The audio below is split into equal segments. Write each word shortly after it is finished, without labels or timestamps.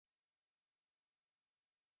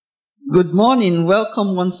Good morning.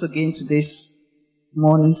 Welcome once again to this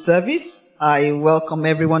morning service. I welcome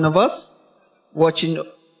every one of us watching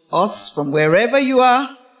us from wherever you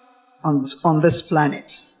are on this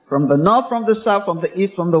planet. From the north, from the south, from the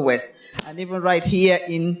east, from the west, and even right here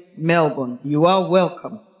in Melbourne. You are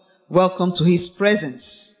welcome. Welcome to His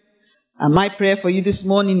presence. And my prayer for you this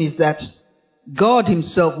morning is that God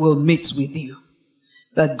Himself will meet with you.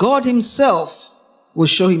 That God Himself will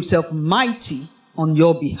show Himself mighty on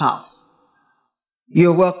your behalf.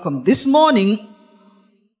 You're welcome. This morning,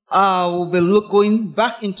 we'll be going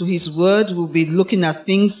back into His Word. We'll be looking at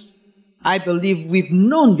things I believe we've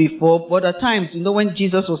known before, but at times, when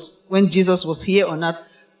Jesus was here on earth,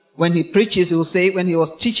 when He preaches, He will say, when He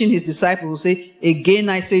was teaching His disciples, He will say, again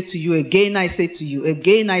I say to you, again I say to you,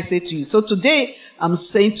 again I say to you. So today, I'm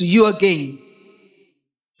saying to you again.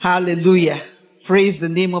 Hallelujah. Praise the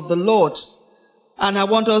name of the Lord. And I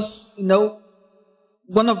want us,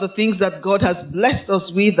 one of the things that God has blessed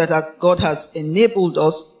us with, that God has enabled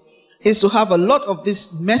us, is to have a lot of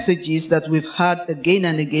these messages that we've had again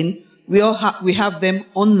and again. We have them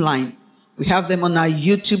online. We have them on our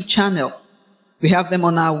YouTube channel. We have them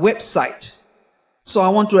on our website. So I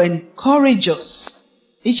want to encourage us,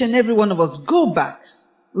 each and every one of us, go back,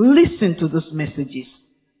 listen to these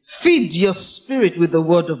messages. Feed your spirit with the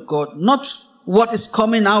Word of God, not what is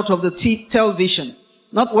coming out of the television.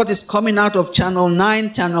 Not what is coming out of Channel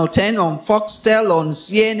 9, Channel 10, on Foxtel, on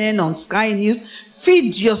CNN, on Sky News.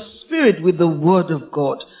 Feed your spirit with the Word of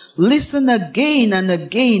God. Listen again and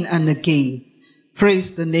again and again.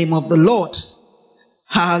 Praise the name of the Lord.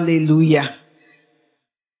 Hallelujah.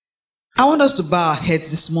 I want us to bow our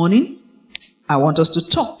heads this morning. I want us to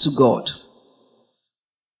talk to God.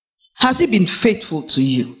 Has He been faithful to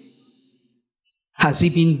you? Has He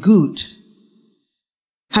been good?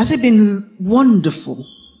 Has He been wonderful?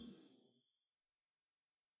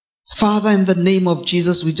 Father, in the name of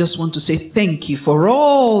Jesus, we just want to say thank you for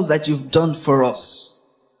all that you've done for us.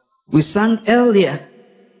 We sang earlier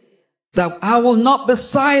that I will not be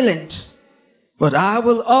silent, but I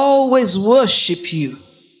will always worship you.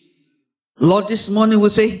 Lord, this morning we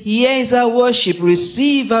say, here is our worship.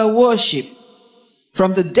 Receive our worship.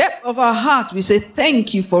 From the depth of our heart, we say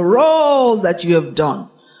thank you for all that you have done,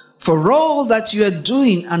 for all that you are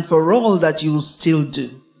doing, and for all that you will still do.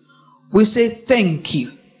 We say thank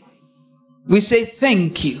you. We say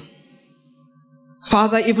thank you.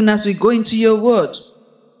 Father, even as we go into your word,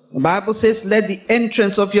 the Bible says, let the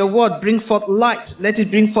entrance of your word bring forth light. Let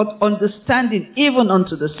it bring forth understanding, even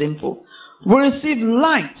unto the simple. We receive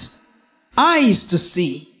light, eyes to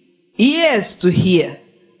see, ears to hear,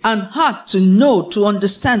 and heart to know, to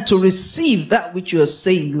understand, to receive that which you are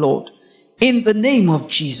saying, Lord. In the name of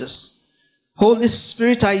Jesus. Holy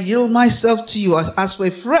Spirit, I yield myself to you. As for a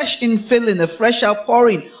fresh infilling, a fresh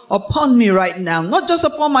outpouring upon me right now. Not just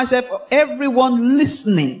upon myself, everyone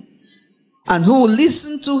listening. And who will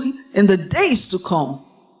listen to in the days to come.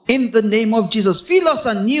 In the name of Jesus. Fill us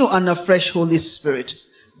anew and afresh, Holy Spirit.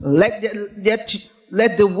 Let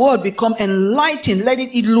the word become enlightened. Let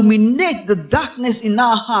it illuminate the darkness in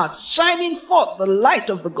our hearts. Shining forth the light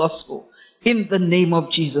of the gospel. In the name of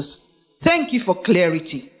Jesus. Thank you for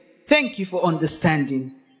clarity. Thank you for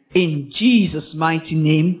understanding. In Jesus' mighty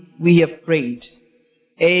name, we have prayed.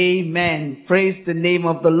 Amen. Praise the name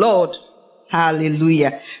of the Lord.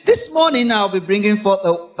 Hallelujah. This morning, I'll be bringing forth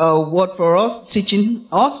a word for us, teaching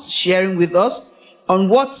us, sharing with us on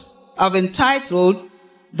what I've entitled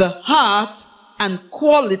The Heart and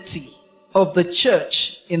Quality of the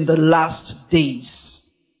Church in the Last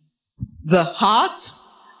Days. The heart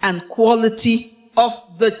and quality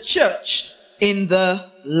of the church in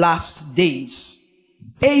the last days.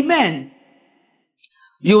 Amen.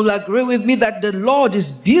 You'll agree with me that the Lord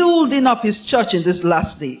is building up His church in these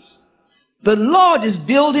last days. The Lord is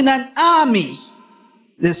building an army.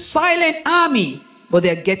 The silent army, but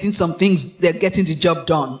they're getting some things, they're getting the job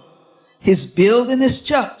done. He's building His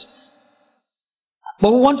church.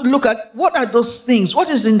 But we want to look at what are those things? What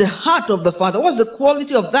is in the heart of the Father? What's the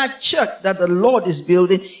quality of that church that the Lord is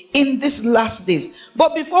building in these last days?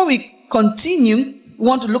 But before we continue, we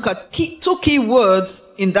want to look at two key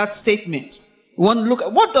words in that statement. We want to look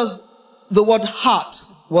at what does the word heart,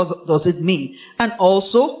 what does it mean? And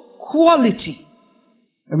also quality.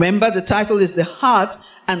 Remember, the title is The Heart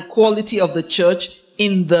and Quality of the Church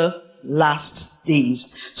in the Last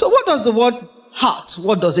Days. So what does the word heart,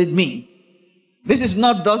 what does it mean? This is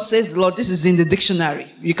not thus says the Lord. This is in the dictionary.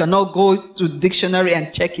 You cannot go to the dictionary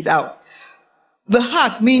and check it out. The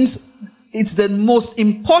heart means it's the most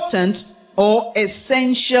important or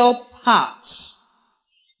essential part.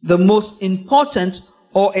 The most important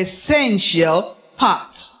or essential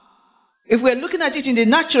part. If we're looking at it in the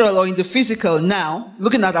natural or in the physical now,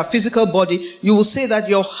 looking at our physical body, you will say that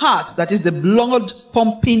your heart, that is the blood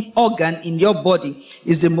pumping organ in your body,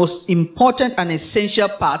 is the most important and essential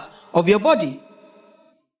part of your body.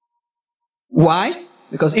 Why?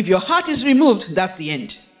 Because if your heart is removed, that's the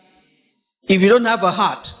end. If you don't have a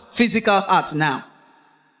heart, physical heart now,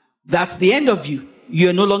 that's the end of you.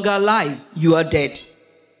 You're no longer alive. You are dead.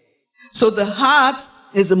 So the heart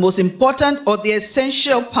is the most important or the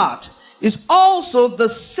essential part. It's also the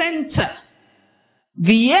center,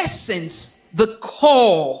 the essence, the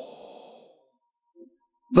core.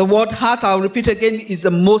 The word heart, I'll repeat again, is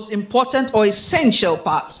the most important or essential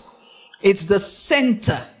part. It's the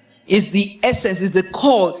center. Is the essence, is the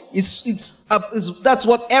core, that's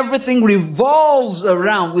what everything revolves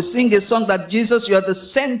around. We sing a song that Jesus, you are the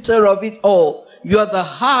center of it all. You are the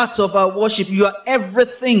heart of our worship. You are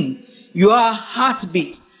everything. You are a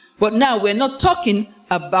heartbeat. But now we're not talking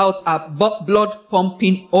about our blood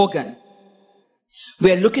pumping organ.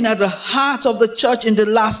 We're looking at the heart of the church in the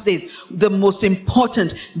last days. The most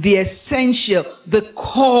important, the essential, the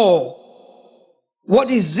core. What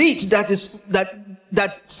is it that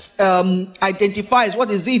identifies, what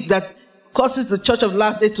is it that causes the church of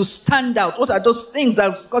last days to stand out? What are those things that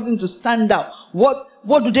are causing to stand out? What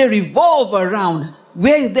do they revolve around?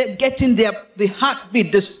 Where are they getting the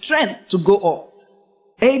heartbeat, the strength to go up?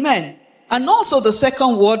 Amen. And also the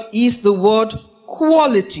second word is the word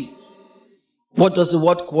quality. What does the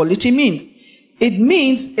word quality mean? It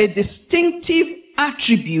means a distinctive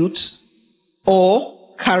attribute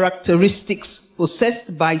or characteristics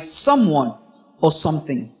possessed by someone or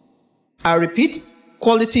something. I repeat,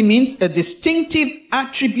 quality means a distinctive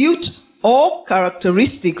attribute or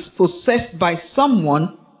characteristics possessed by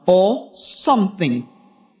someone or something.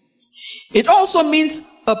 It also means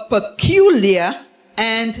a peculiar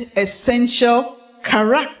and essential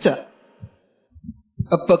character.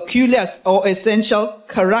 A peculiar or essential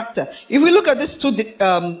character. If we look at these two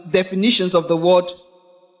definitions of the word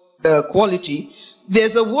quality,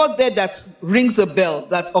 there's a word there that rings a bell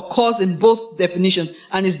that occurs in both definitions,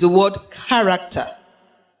 and is the word character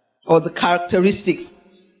or the characteristics.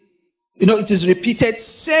 You know, it is repeated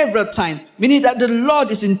several times, meaning that the Lord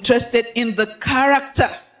is interested in the character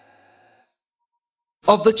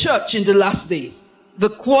of the church in the last days. The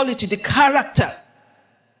quality, the character,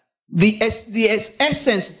 the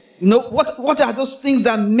essence. You know, what are those things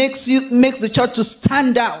that makes the church to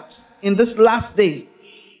stand out in this last days?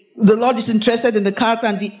 The Lord is interested in the character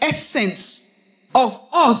and the essence of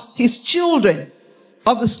us, his children.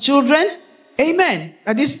 Of his children, amen.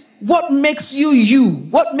 That is, what makes you you?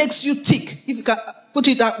 What makes you tick? If you can put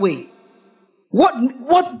it that way. What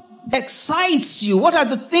excites you? What are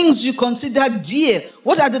the things you consider dear?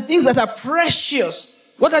 What are the things that are precious?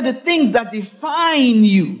 What are the things that define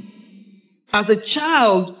you as a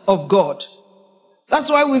child of God? That's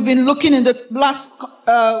why we've been looking in the last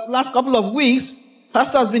couple of weeks.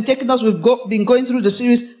 Pastor has been taking us, we've been going through the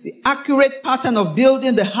series, the accurate pattern of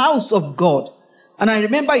building the house of God. And I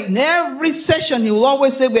remember in every session, he will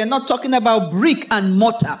always say, we're not talking about brick and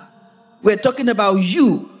mortar. We're talking about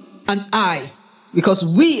you and I, because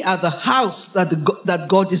we are the house that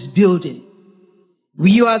God is building.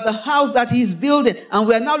 We are the house that he is building. And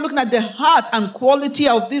we are now looking at the heart and quality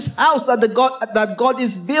of this house that God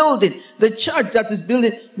is building, the church that is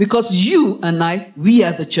building, because you and I, we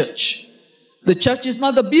are the church. The church is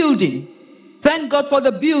not the building. Thank God for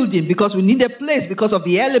the building, because we need a place because of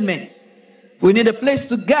the elements. We need a place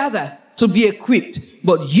to gather, to be equipped.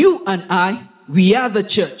 But you and I, we are the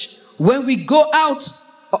church. When we go out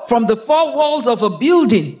from the four walls of a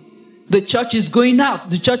building, the church is going out.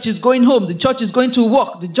 The church is going home. The church is going to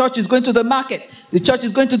work. The church is going to the market. The church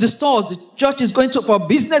is going to the stores. The church is going for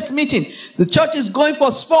business meeting. The church is going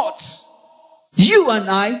for sports. You and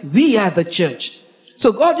I, we are the church.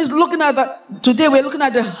 So God is looking at that. Today we're looking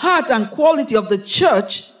at the heart and quality of the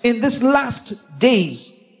church in these last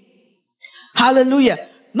days. Hallelujah.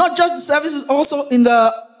 Not just the services, also in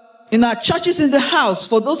our churches in the house.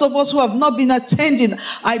 For those of us who have not been attending,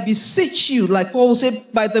 I beseech you, like Paul will say,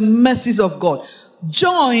 by the mercies of God,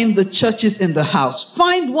 join the churches in the house.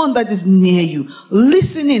 Find one that is near you.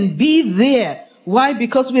 Listen in, be there. Why?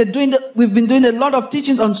 Because we've been doing a lot of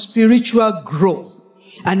teaching on spiritual growth.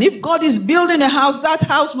 And if God is building a house, that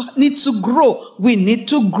house needs to grow. We need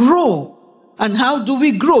to grow. And how do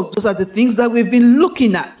we grow? Those are the things that we've been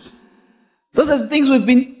looking at. Those are the things we've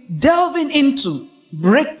been delving into,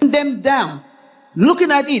 breaking them down,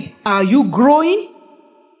 looking at it. Are you growing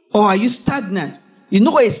or are you stagnant? You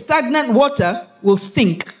know, a stagnant water will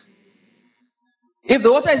stink. If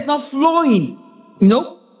the water is not flowing, you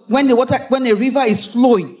know, when a river is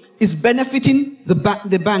flowing is benefiting the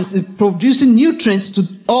banks, is producing nutrients to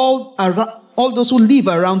all those who live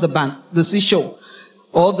around the bank, the seashore,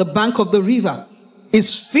 or the bank of the river.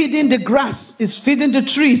 It's feeding the grass, it's feeding the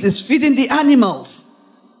trees, it's feeding the animals.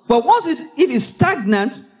 But if it's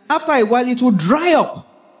stagnant, after a while it will dry up.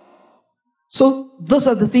 So those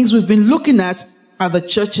are the things we've been looking at the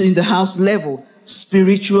church in the house level.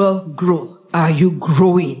 Spiritual growth. Are you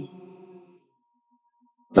growing?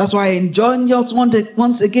 That's why I enjoin you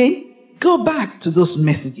once again. Go back to those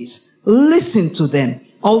messages. Listen to them.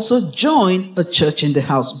 Also join a church in the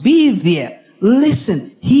house. Be there.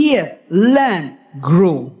 Listen, hear, learn,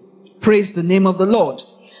 grow. Praise the name of the Lord.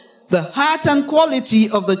 The heart and quality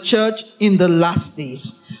of the church in the last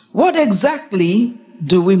days. What exactly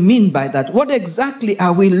do we mean by that? What exactly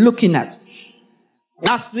are we looking at?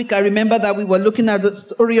 Last week, I remember that we were looking at the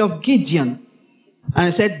story of Gideon. And I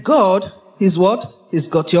said, God is what? He's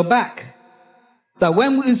got your back. That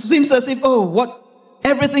when it seems as if,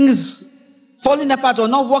 everything is falling apart or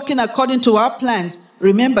not working according to our plans,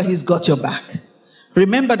 remember he's got your back.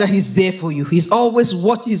 Remember that he's there for you. He's always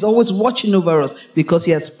watching over us, because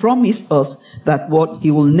he has promised us that he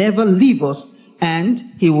will never leave us and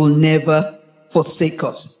he will never forsake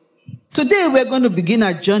us. Today we're going to begin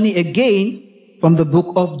our journey again from the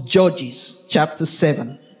book of Judges, chapter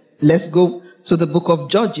 7. Let's go to the book of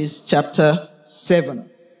Judges, chapter 7.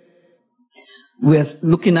 We're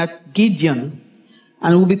looking at Gideon,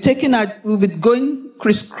 and we'll be going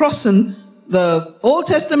crisscrossing the Old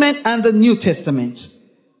Testament and the New Testament.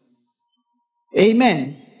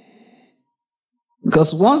 Amen.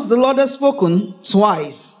 Because once the Lord has spoken,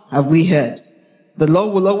 twice have we heard. The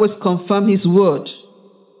Lord will always confirm his word.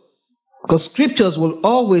 Because scriptures will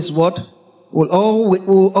always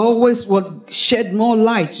shed more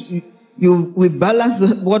light. We balance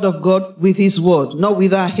the word of God with his word, not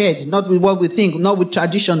with our head, not with what we think, not with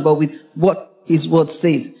tradition, but with what his word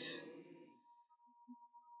says.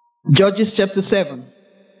 Judges chapter 7.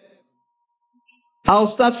 I'll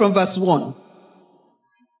start from verse 1.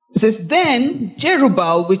 It says, Then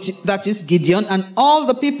Jerubbaal, that is Gideon, and all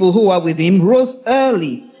the people who were with him rose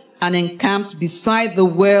early and encamped beside the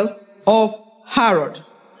well of Harod,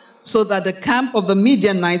 so that the camp of the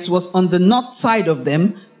Midianites was on the north side of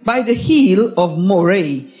them, by the hill of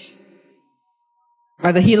Moreh,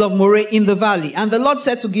 in the valley. And the Lord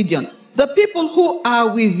said to Gideon, The people who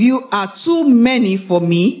are with you are too many for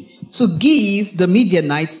me to give the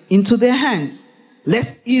Midianites into their hands,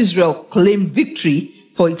 lest Israel claim victory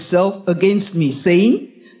for itself against me,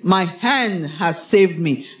 saying, My hand has saved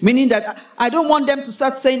me. Meaning that I don't want them to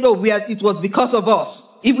start saying, it was because of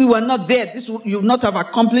us. If we were not there, you would not have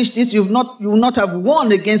accomplished this. You would not have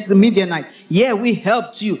won against the Midianites. Yeah, we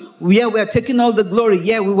helped you. Yeah, we are taking all the glory.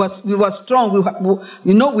 Yeah, we were strong.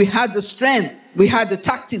 We had the strength. We had the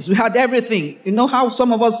tactics. We had everything. You know how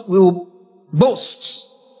some of us will boast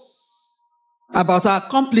about our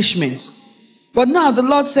accomplishments. But now the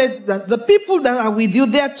Lord said that the people that are with you,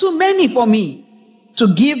 they are too many for me to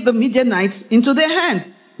give the Midianites into their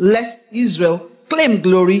hands, lest Israel claim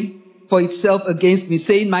glory for itself against me,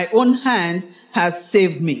 saying, My own hand has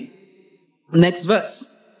saved me. Next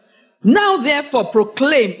verse. Now therefore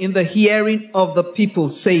proclaim in the hearing of the people,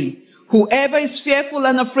 saying, Whoever is fearful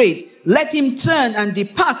and afraid, let him turn and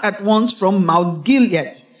depart at once from Mount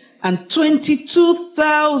Gilead. And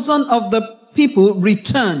 22,000 of the people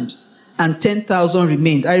returned, and 10,000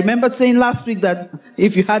 remained. I remember saying last week that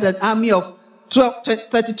if you had an army of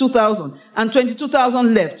 32,000 and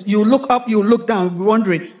 22,000 left, you look up, you look down,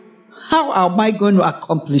 wondering, how am I going to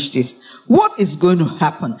accomplish this? What is going to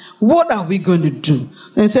happen? What are we going to do?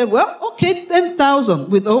 And say, 10,000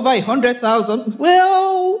 with over 100,000.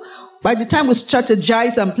 Well, by the time we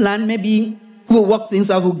strategize and plan, maybe we'll work things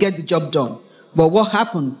out, we'll get the job done. But what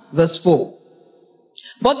happened? Verse 4.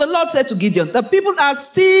 But the Lord said to Gideon, the people are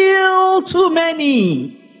still too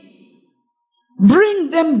many.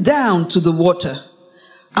 Bring them down to the water.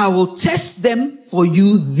 I will test them for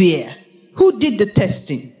you there. Who did the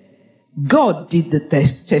testing? God did the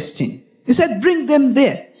testing. He said, bring them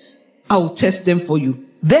there. I will test them for you.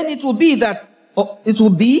 Then it will be that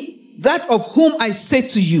of whom I say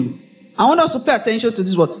to you. I want us to pay attention to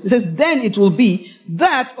this word. It says, then it will be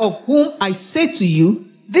that of whom I say to you,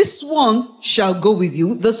 this one shall go with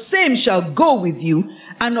you, the same shall go with you,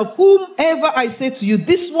 and of whomever I say to you,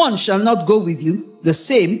 this one shall not go with you, the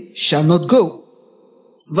same shall not go.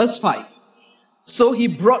 Verse 5. So he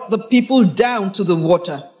brought the people down to the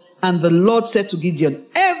water, and the Lord said to Gideon,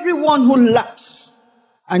 everyone who laps,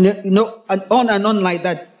 and and on like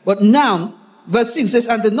that. But now, verse 6 says,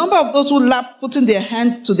 and the number of those who lapped, putting their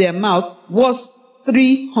hands to their mouth, was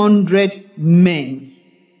 300 men.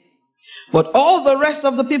 But all the rest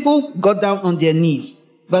of the people got down on their knees.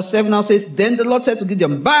 Verse 7 now says, then the Lord said to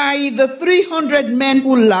Gideon, by the 300 men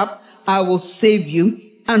who lapped, I will save you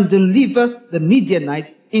and deliver the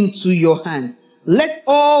Midianites into your hands. Let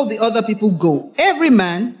all the other people go, every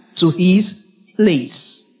man to his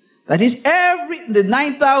place. That is, the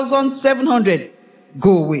 9,700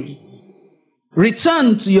 go away.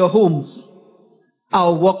 Return to your homes.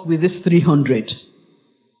 I'll walk with this 300.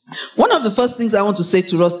 One of the first things I want to say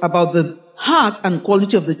to us about the heart and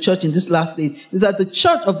quality of the church in these last days is that the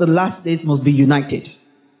church of the last days must be united.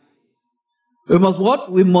 We must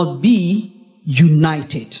what? We must be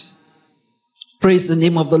united. Praise the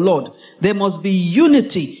name of the Lord. There must be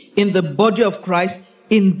unity in the body of Christ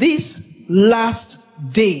in these last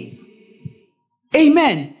days.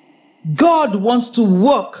 Amen. God wants to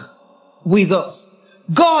work with us.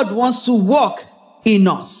 God wants to work in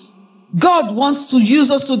us. God wants to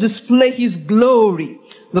use us to display his glory.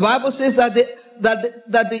 The Bible says that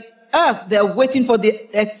the earth, they are waiting for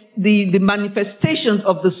the manifestations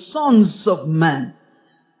of the sons of man.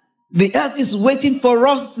 The earth is waiting for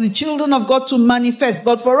us, the children of God, to manifest.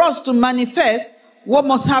 But for us to manifest, what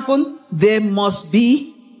must happen? There must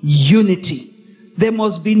be unity. There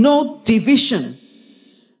must be no division.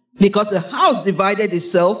 Because a house divided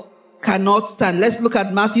itself cannot stand. Let's look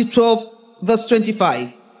at Matthew 12, verse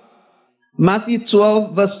 25. Matthew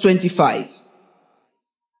 12, verse 25.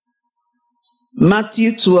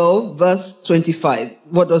 Matthew 12, verse 25.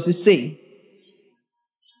 What does it say?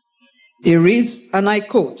 It reads, and I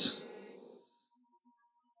quote.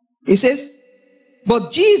 It says,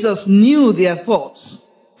 but Jesus knew their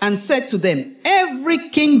thoughts and said to them, every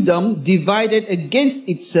kingdom divided against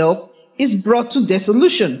itself is brought to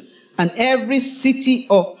dissolution, and every city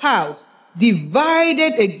or house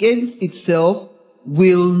divided against itself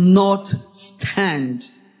will not stand.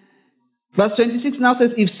 Verse 26 now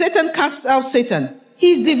says, if Satan casts out Satan,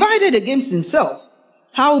 he is divided against himself.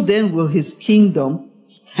 How then will his kingdom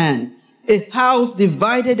stand? A house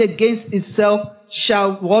divided against itself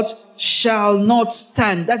shall what? Shall not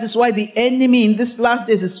stand. That is why the enemy in this last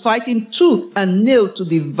days is fighting tooth and nail to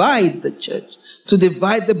divide the church, to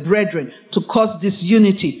divide the brethren, to cause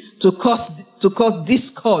disunity, to cause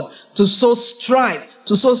discord, to sow strife,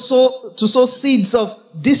 to sow seeds of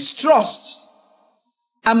distrust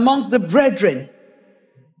amongst the brethren.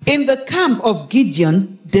 In the camp of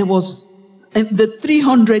Gideon, there was the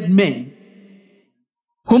 300 men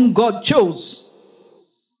whom God chose.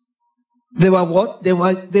 They were what? They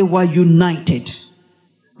were united.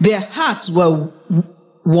 Their hearts were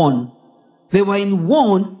one. They were in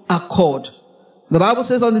one accord. The Bible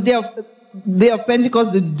says on the day of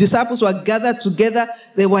Pentecost, the disciples were gathered together.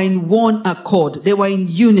 They were in one accord. They were in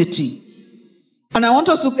unity. And I want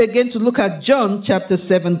us again to look at John chapter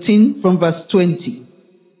 17 from verse 20.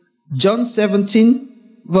 John 17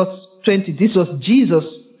 verse 20. This was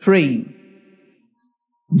Jesus praying.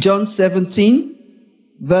 John 17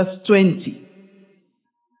 verse 20.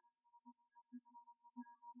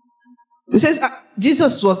 It says,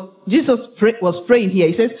 Jesus was praying here.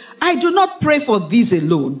 He says, I do not pray for these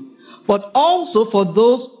alone, but also for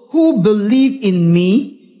those who believe in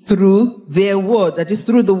me through their word. That is,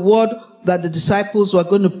 through the word that the disciples were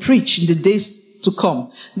going to preach in the days to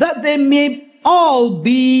come. That they may all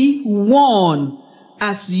be one,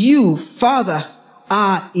 as you, Father,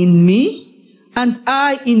 are in me, and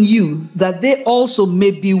I in you, that they also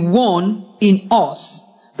may be one in us,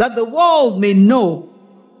 that the world may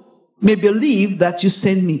believe that you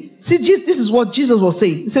sent me. See, this is what Jesus was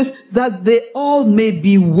saying. He says that they all may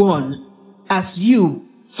be one, as you,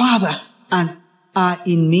 Father, and are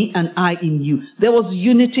in me and I in you. There was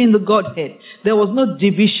unity in the Godhead. There was no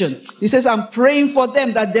division. He says, I'm praying for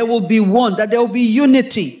them that there will be one, that there will be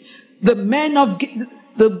unity. The men of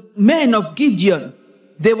Gideon,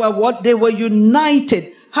 they were what? They were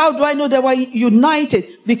united. How do I know they were united?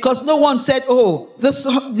 Because no one said, oh,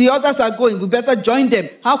 the others are going, we better join them.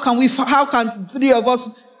 How can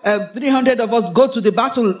 300 of us go to the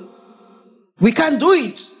battle? We can't do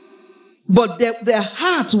it. But their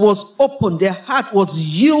heart was open. Their heart was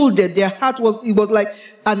yielded. It was like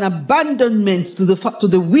an abandonment to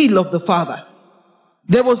the will of the Father.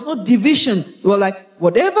 There was no division. They were like,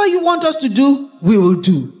 whatever you want us to do, we will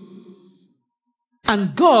do.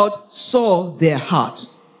 And God saw their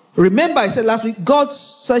hearts. Remember, I said last week, God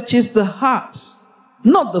searches the hearts,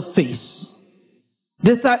 not the face.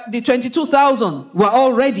 The 22,000 were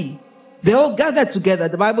all ready. They all gathered together.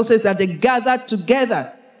 The Bible says that they gathered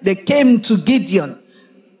together. They came to Gideon.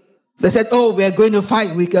 They said, oh, we are going to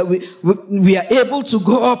fight. We are able to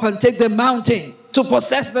go up and take the mountain to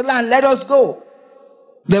possess the land. Let us go.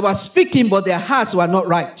 They were speaking, but their hearts were not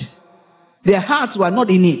right. Their hearts were not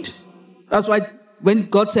in it. That's why when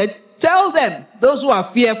God said, tell them, those who are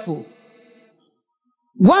fearful.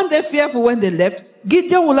 Weren't they fearful when they left?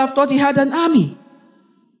 Gideon would have thought he had an army.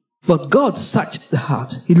 But God searched the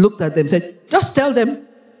heart. He looked at them and said, just tell them,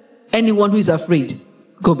 anyone who is afraid,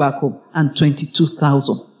 go back home. And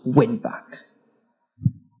 22,000 went back.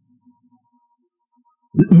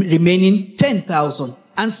 Remaining 10,000.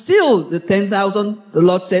 And still the 10,000, the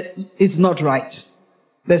Lord said, it's not right.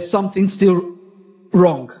 There's something still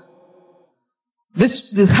wrong.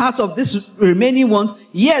 The heart of these remaining ones,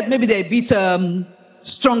 yet maybe they're a bit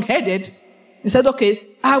strong-headed. He said, okay,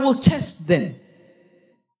 I will test them.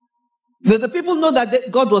 Did the people know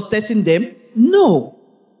that God was testing them? No.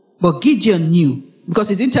 But Gideon knew. Because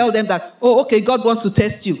he didn't tell them that, oh, okay, God wants to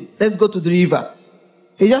test you. Let's go to the river.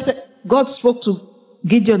 He just said, God spoke to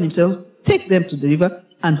Gideon himself, take them to the river,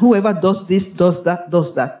 and whoever does this, does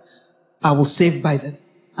that, I will save by them.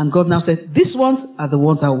 And God now said, these ones are the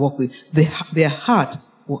ones I will work with. Their heart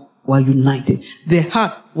were united. Their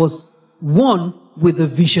heart was one with the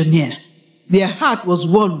visioneer. Their heart was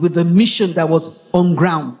one with the mission that was on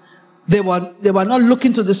ground. They were not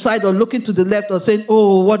looking to the side or looking to the left or saying,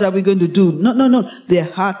 oh, what are we going to do? No. Their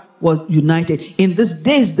heart was united. In these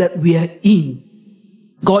days that we are in,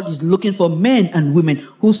 God is looking for men and women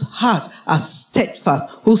whose hearts are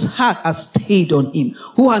steadfast, whose hearts are stayed on Him,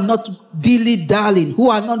 who are not dilly-dallying,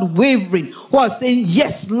 who are not wavering, who are saying,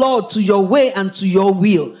 yes, Lord, to your way and to your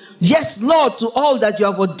will. Yes, Lord, to all that you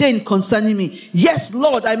have ordained concerning me. Yes,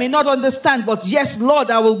 Lord, I may not understand, but yes,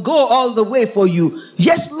 Lord, I will go all the way for you.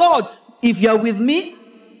 Yes, Lord, if you are with me,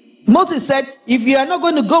 Moses said, if you are not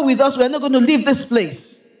going to go with us, we are not going to leave this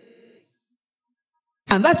place.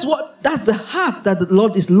 And that's the heart that the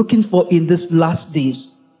Lord is looking for in these last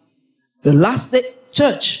days. The last day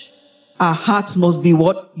church, our hearts must be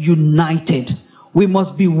what? United. We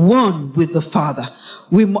must be one with the Father.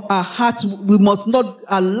 We must not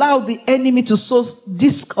allow the enemy to sow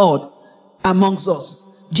discord amongst us.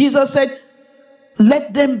 Jesus said,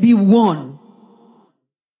 let them be one.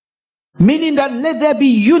 Meaning that let there be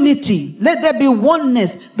unity. Let there be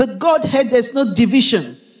oneness. The Godhead, there's no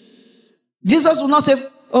division. Jesus will not say,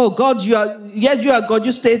 oh God, you are God,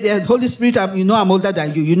 you stay there. Holy Spirit, I'm older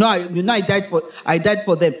than you. I died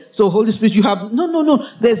for them. So Holy Spirit, you have, no.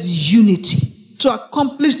 There's unity. To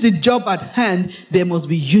accomplish the job at hand, there must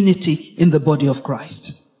be unity in the body of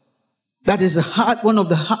Christ. That is one of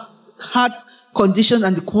the heart conditions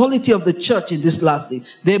and the quality of the church in this last day.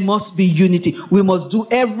 There must be unity. We must do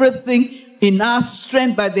everything in our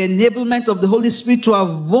strength by the enablement of the Holy Spirit to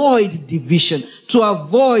avoid division, to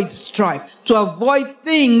avoid strife, to avoid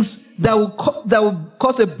things that will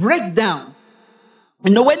cause a breakdown.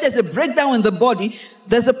 When there's a breakdown in the body,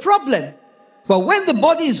 there's a problem. But when the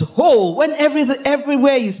body is whole, when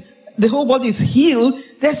everywhere the whole body is healed,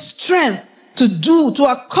 there's strength to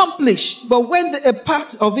accomplish. But when a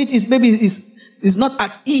part of it is not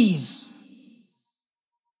at ease,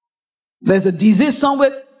 there's a disease somewhere,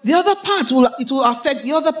 the other part will affect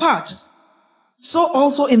the other part. So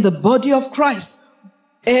also in the body of Christ,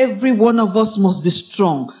 every one of us must be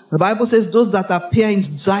strong. The Bible says those that appear in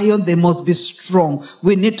Zion, they must be strong.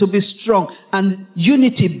 We need to be strong. And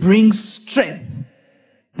unity brings strength.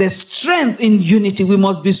 There's strength in unity. We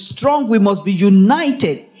must be strong. We must be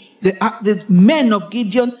united. The men of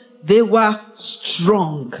Gideon, they were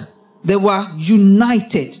strong. They were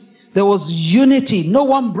united. There was unity. No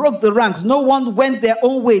one broke the ranks. No one went their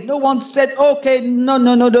own way. No one said, okay,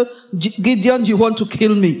 no. Gideon, you want to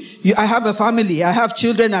kill me. I have a family. I have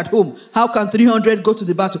children at home. How can 300 go to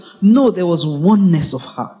the battle? No, there was oneness of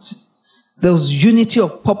heart. There was unity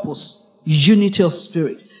of purpose, unity of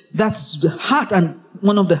spirit. That's the heart, and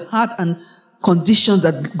one of the heart and conditions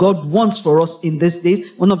that God wants for us in these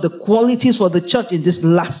days. One of the qualities for the church in these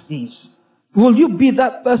last days. Will you be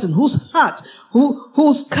that person whose heart,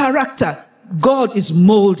 whose character God is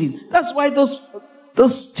molding? That's why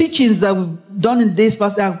those teachings that we've done in days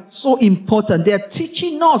past are so important. They are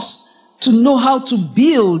teaching us to know how to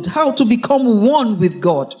build, how to become one with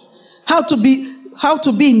God, how to be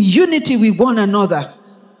in unity with one another,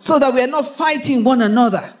 so that we are not fighting one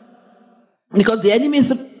another. Because the enemy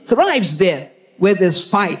thrives there where there's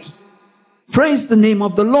fight. Praise the name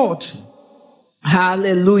of the Lord.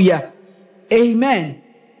 Hallelujah. Amen.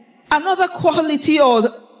 Another quality or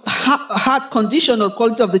heart condition or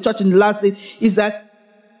quality of the church in the last day is that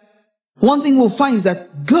one thing we'll find is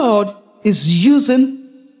that God is using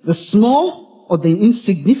the small or the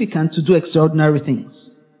insignificant to do extraordinary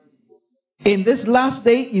things. In this last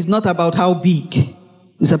day, it's not about how big.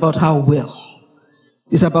 It's about how well.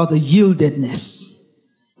 It's about the yieldedness.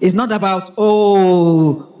 It's not about,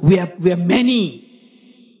 oh, we are many.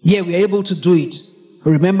 Yeah, we are able to do it.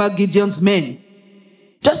 Remember Gideon's men.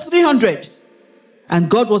 Just 300. And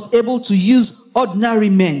God was able to use ordinary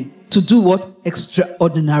men to do what?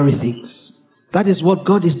 Extraordinary things. That is what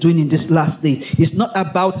God is doing in this last days. It's not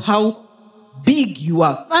about how big you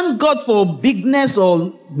are. Thank God for bigness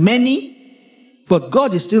or many. But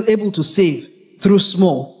God is still able to save through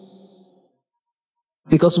small.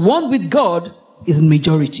 Because one with God is in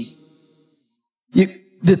majority.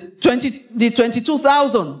 The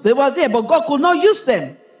 22,000, they were there, but God could not use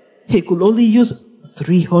them. He could only use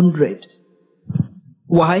 300.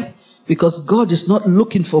 Why? Because God is not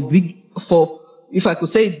looking for if I could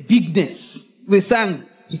say bigness. We sang,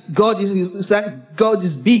 God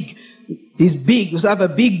is big. He's big. We have a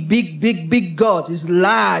big God. He's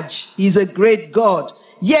large. He's a great God.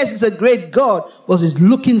 Yes, he's a great God, but he's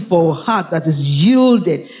looking for a heart that is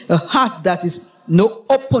yielded, a heart that is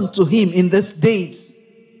open to him in these days.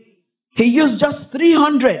 He used just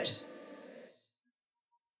 300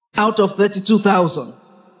 out of 32,000.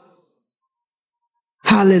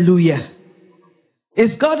 Hallelujah.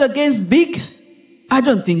 Is God against big? I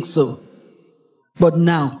don't think so. But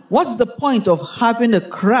now, what's the point of having a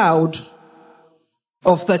crowd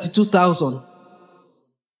of 32,000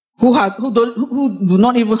 who do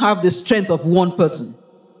not even have the strength of one person?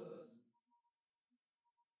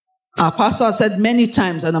 Our pastor has said many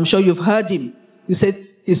times, and I'm sure you've heard him. He said,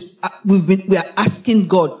 we are asking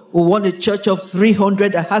God. We want a church of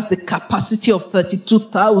 300 that has the capacity of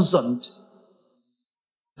 32,000.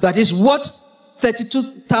 That is what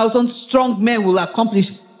 32,000 strong men will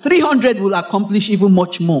accomplish. 300 will accomplish even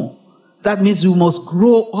much more. That means we must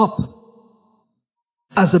grow up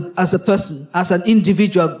as a person, as an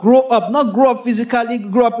individual. Grow up, not grow up physically,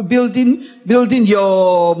 grow up building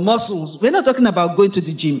your muscles. We're not talking about going to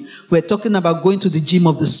the gym. We're talking about going to the gym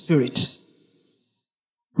of the Spirit.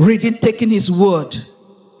 Reading, taking his word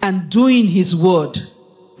and doing his word.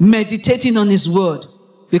 Meditating on his word.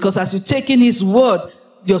 Because as you take in his word,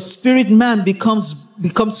 your spirit man becomes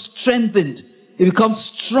strengthened. It becomes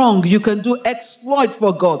strong. You can do exploit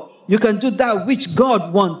for God. You can do that which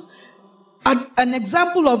God wants. An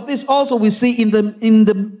example of this also we see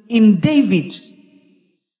in David.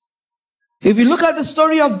 If you look at the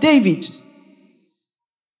story of David,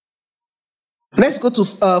 let's go to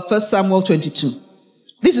 1 Samuel 22.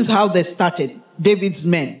 This is how they started, David's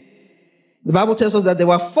men. The Bible tells us that there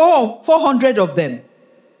were 400 of them.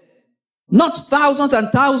 Not thousands and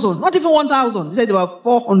thousands, not even 1,000. He said there were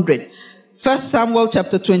 400. 1 Samuel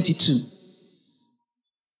chapter 22.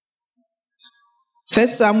 1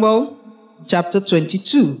 Samuel chapter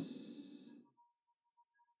 22.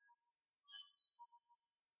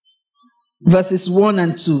 Verses 1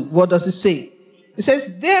 and 2. What does it say? It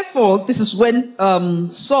says, therefore, this is when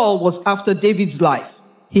Saul was after David's life.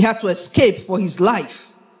 He had to escape for his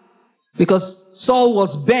life. Because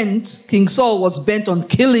King Saul was bent on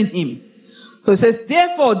killing him. So it says,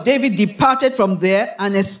 therefore David departed from there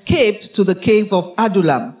and escaped to the cave of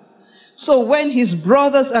Adullam. So when his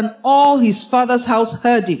brothers and all his father's house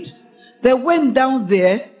heard it, they went down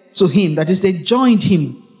there to him. That is, they joined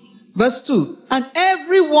him. Verse 2. And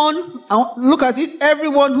everyone, look at it,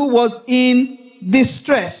 everyone who was in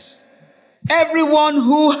distress, everyone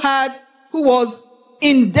who was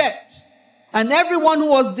in debt, and everyone who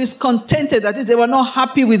was discontented, that is, they were not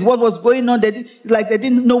happy with what was going on, they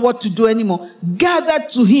didn't know what to do anymore, gathered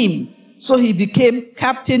to him. So he became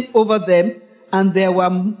captain over them, and there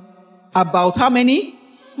were about how many?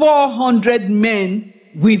 400 men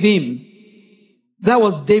with him. That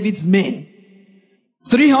was David's men.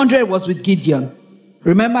 300 was with Gideon.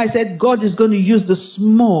 Remember I said God is going to use the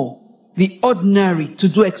small, the ordinary, to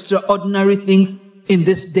do extraordinary things in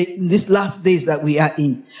this last days that we are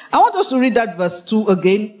in. I want us to read that verse 2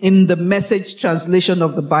 again in the Message translation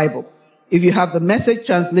of the Bible. If you have the Message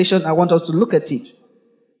translation, I want us to look at it.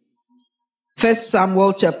 1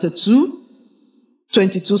 Samuel chapter 22,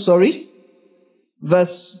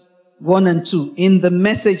 verse 1 and 2 in the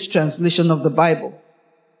Message translation of the Bible.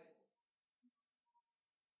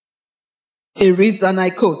 It reads, and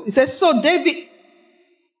I quote, it says, so David,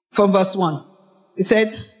 from verse 1, it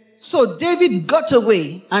said, so David got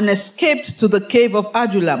away and escaped to the cave of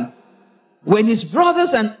Adullam. When his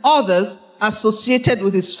brothers and others associated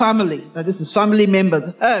with his family, that is his family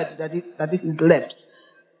members, heard that he's left,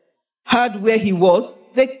 heard where he was,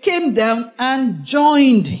 they came down and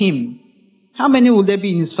joined him. How many will there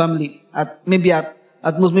be in his family? At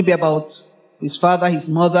most, maybe about his father, his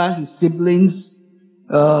mother, his siblings,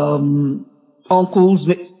 uncles,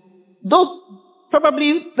 those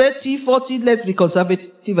probably 30, 40, let's be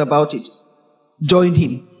conservative about it, joined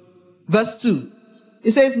him. Verse 2.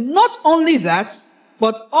 It says, not only that,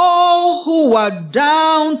 but all who were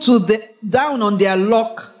down on their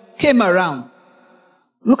luck came around.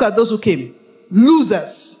 Look at those who came.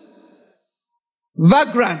 Losers.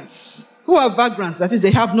 Vagrants. Who are vagrants? That is,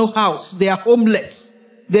 they have no house. They are homeless.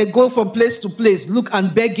 They go from place to place, look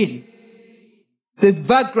and begging. Say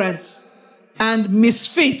vagrants and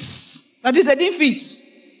misfits. That is, they didn't fit.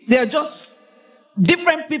 They are just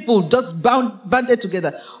different people, just banded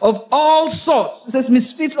together of all sorts. It says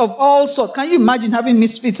misfits of all sorts. Can you imagine having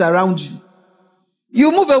misfits around you?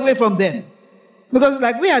 You move away from them. Because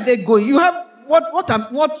like, where are they going? You have, what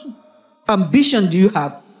ambition do you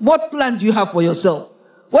have? What plan do you have for yourself?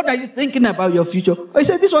 What are you thinking about your future? Oh, he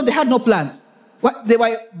said this one, they had no plans. They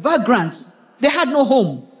were vagrants. They had no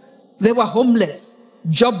home. They were homeless,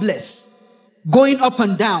 jobless, going up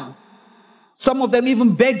and down. Some of them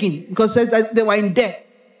even begging because they were in debt.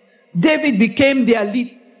 David became their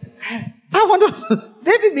lead. I wonder,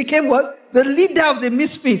 David became what? The leader of the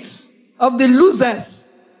misfits, of the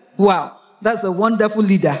losers. Wow, that's a wonderful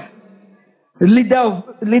leader. The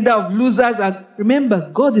leader of losers. And remember,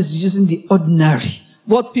 God is using the ordinary.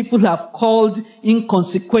 What people have called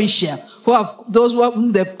inconsequential. Those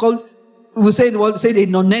whom they've called, we say a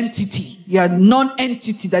non-entity. You are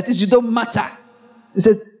non-entity. That is, you don't matter. It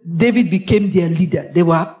says, David became their leader. They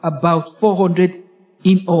were about 400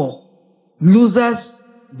 in all. Losers,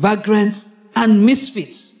 vagrants, and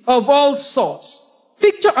misfits of all sorts.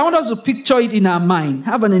 I want us to picture it in our mind.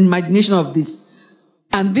 Have an imagination of this.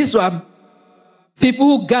 And these were people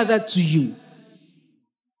who gathered to you.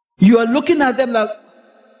 You are looking at them like,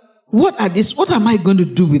 what are these? What am I going to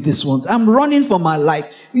do with these ones? I'm running for my life.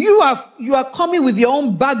 You are coming with your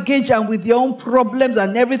own baggage and with your own problems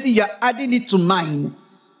and everything. You're adding it to mine.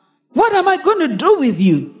 What am I going to do with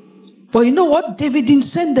you? But you know what? David didn't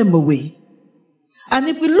send them away. And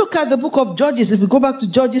if we look at the book of Judges, if we go back to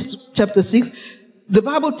Judges chapter 6, the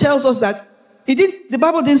Bible tells us that the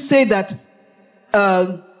Bible didn't say that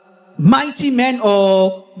mighty men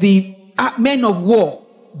or the men of war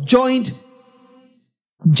joined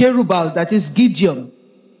Jerubbaal, that is Gideon.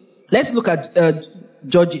 Let's look at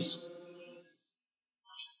Judges.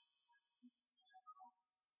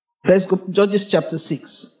 Let's go Judges chapter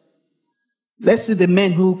 6. Let's see the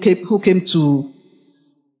men who came to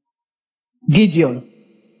Gideon,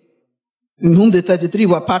 in whom the 33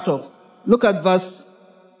 were part of. Look at verse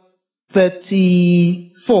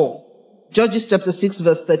 34. Judges chapter 6,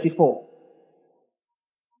 verse 34.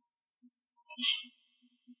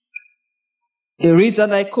 It reads,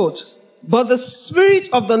 and I quote, but the Spirit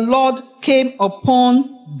of the Lord came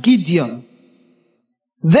upon Gideon.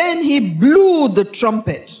 Then he blew the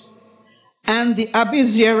trumpet, and the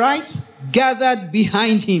Abiezrites gathered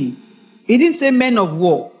behind him. He didn't say men of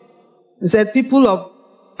war. He said people of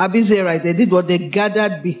Abiezrite. They did what? They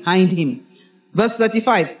gathered behind him. Verse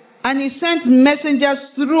 35. And he sent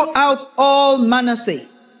messengers throughout all Manasseh,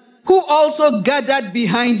 who also gathered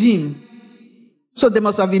behind him. So there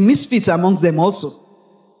must have been misfits amongst them also.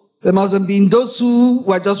 There must have been those who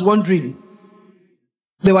were just wandering.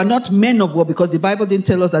 They were not men of war, because the Bible didn't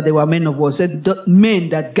tell us that they were men of war. It said men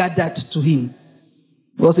that gathered to him.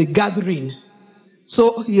 It was a gathering.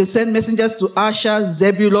 So he sent messengers to Asher,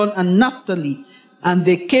 Zebulun, and Naphtali, and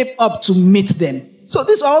they came up to meet them. So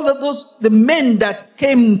these were all the men that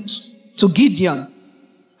came to Gideon.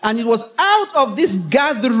 And it was out of this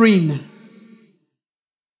gathering,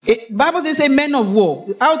 the Bible didn't say men of war,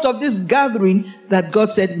 out of this gathering that God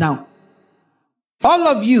said, now, all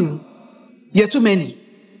of you, you're too many.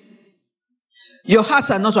 Your hearts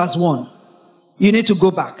are not as one. You need to go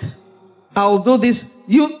back. I'll do this.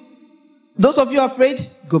 Those of you afraid,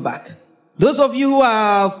 go back. Those of you who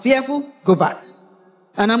are fearful, go back.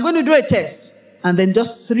 And I'm going to do a test. And then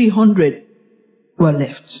just 300 were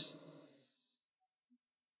left.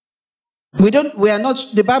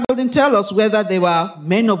 The Bible didn't tell us whether they were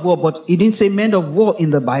men of war, but it didn't say men of war in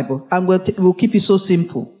the Bible. And we'll keep it so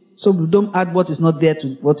simple. So we don't add what is not there to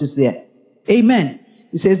what is there. Amen.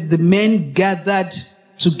 It says the men gathered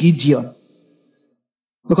to Gideon.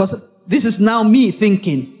 Because this is now me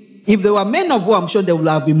thinking, if they were men of war, I'm sure there will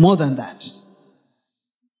have been more than that.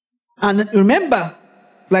 And remember,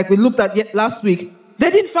 like we looked at last week, they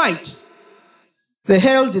didn't fight. They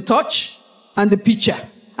held the torch and the pitcher.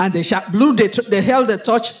 And they held the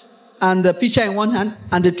torch and the pitcher in one hand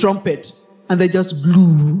and the trumpet. And they just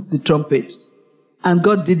blew the trumpet. And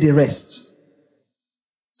God did the rest.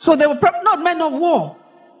 So they were not men of war.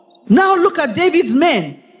 Now look at David's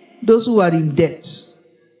men. Those who are in debt,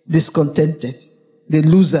 discontented, the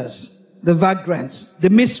losers, the vagrants, the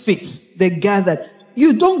misfits, they gathered.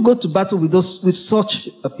 You don't go to battle with such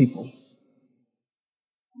people.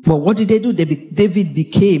 But what did they do? David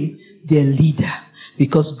became their leader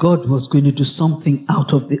because God was going to do something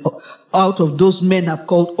out of those men have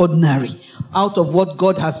called ordinary, out of what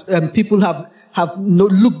God has, people have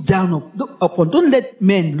looked down upon. Don't let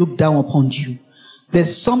men look down upon you.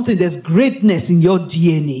 There's greatness in your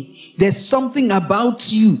DNA. There's something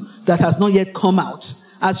about you that has not yet come out.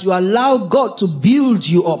 As you allow God to build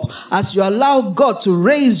you up, as you allow God to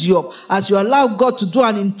raise you up, as you allow God to do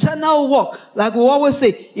an internal work, like we always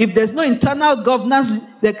say, if there's no internal governance,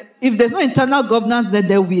 then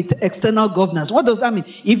there will be external governance. What does that mean?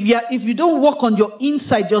 If you don't work on your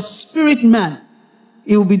inside, your spirit man,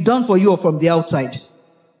 it will be done for you or from the outside.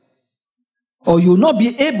 Or you will not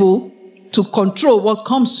be able to control what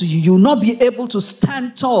comes to you. You will not be able to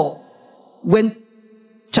stand tall when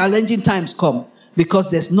challenging times come.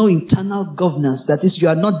 Because there's no internal governance. That is, you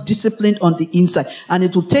are not disciplined on the inside. And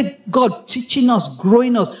it will take God teaching us,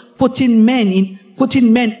 growing us, putting men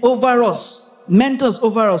over us, mentors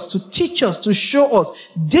over us, to teach us, to show us.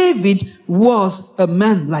 David was a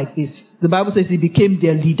man like this. The Bible says he became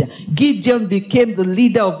their leader. Gideon became the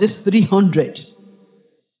leader of this 300.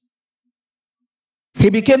 He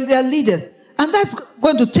became their leader. And that's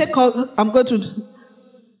going to take all, I'm going to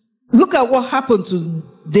look at what happened to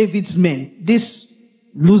David's men. These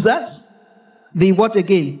losers, the what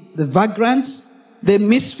again? The vagrants, the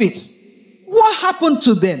misfits. What happened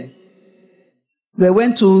to them? They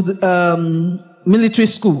went to the, military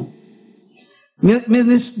school.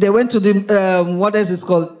 They went to the, what is it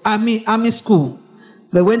called? Army school.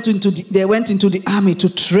 They went into the army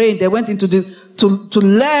to train. They went into to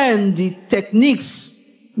learn the techniques.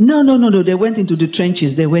 No. They went into the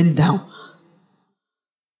trenches. They went down.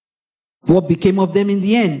 What became of them in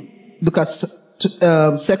the end? Look at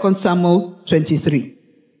 2 Samuel 23.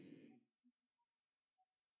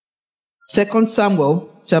 2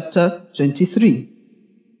 Samuel chapter 23.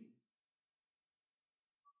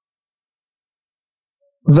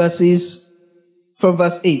 From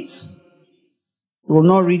verse 8. We will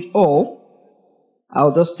not read all.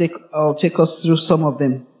 I'll take us through some of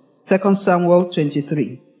them. 2 Samuel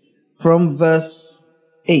 23. From verse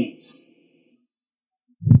 8.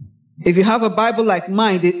 If you have a Bible like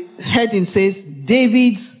mine, the heading says,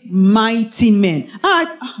 David's mighty men.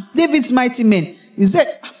 David's mighty men.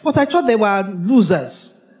 But I thought they were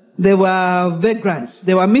losers. They were vagrants.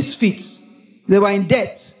 They were misfits. They were in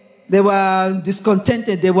debt. They were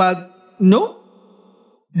discontented. They were,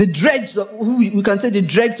 the dregs, we can say the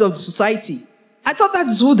dregs of the society. I thought that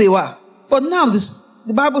is who they were. But now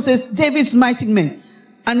the Bible says, David's mighty men.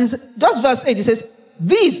 And just verse 8, it says,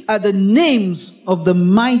 these are the names of the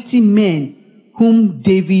mighty men whom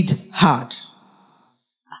David had.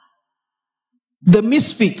 The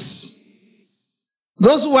misfits,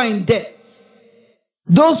 those who were in debt,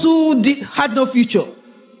 those who had no future.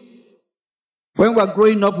 When we were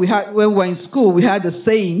growing up, when we were in school, we had a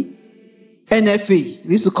saying, NFA.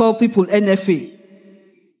 We used to call people NFA.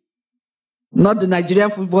 Not the Nigerian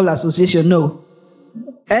Football Association, no.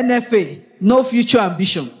 NFA, no future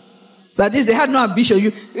ambition. That is, they had no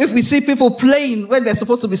ambition. If we see people playing when they're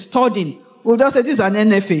supposed to be studying, we'll just say this is an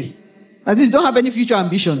NFA. That is, don't have any future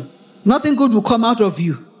ambition. Nothing good will come out of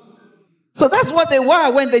you. So that's what they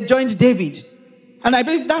were when they joined David. And I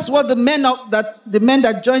believe that's what the men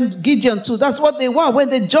that joined Gideon too, that's what they were when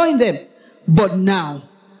they joined them. But now,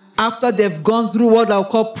 after they've gone through what we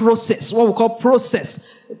call process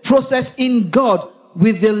in God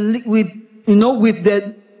with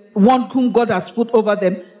the one whom God has put over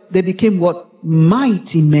them, they became what?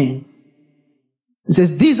 Mighty men. It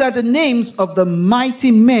says, these are the names of the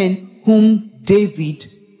mighty men whom David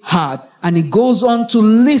had. And it goes on to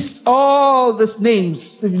list all these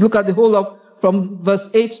names. If you look at the whole of, from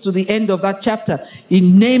verse 8 to the end of that chapter, he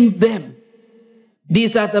named them.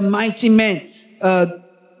 These are the mighty men.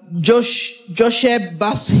 Josheb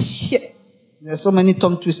there's so many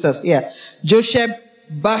tongue twisters here. Josheb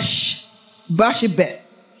Bashebeth,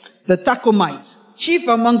 the Takomite, chief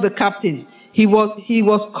among the captains. He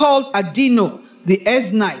was called Adino, the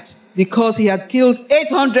Eznite, because he had killed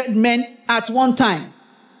 800 men at one time.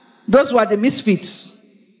 Those were the misfits.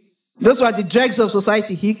 Those were the dregs of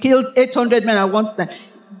society. He killed 800 men at one time.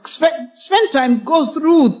 Spend time, go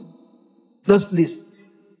through those lists.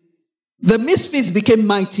 The misfits became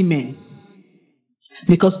mighty men.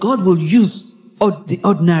 Because God will use the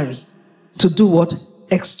ordinary to do what?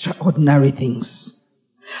 Extraordinary things.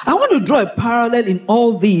 I want to draw a parallel in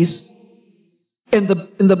all these in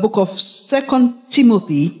the book of 2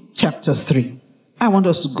 Timothy chapter 3. I want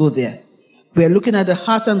us to go there. We are looking at the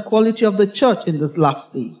heart and quality of the church in the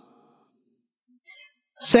last days.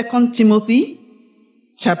 2 Timothy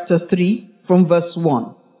chapter 3 from verse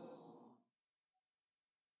 1.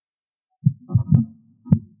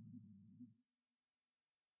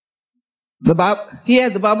 Here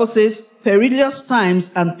the Bible says, perilous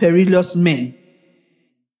times and perilous men.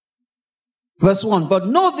 Verse 1, but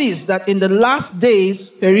know this, that in the last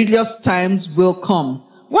days perilous times will come.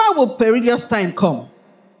 Why will perilous time come?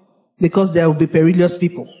 Because there will be perilous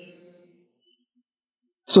people.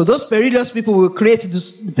 So those perilous people will create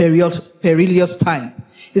this perilous time.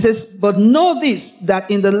 He says, but know this, that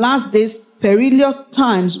in the last days perilous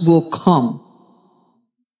times will come.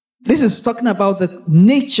 This is talking about the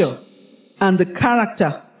nature and the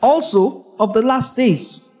character also of the last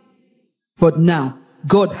days. But now,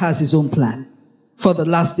 God has his own plan for the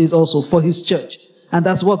last days also, for his church. And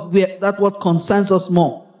that's what concerns us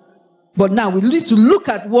more. But now we need to look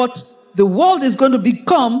at what the world is going to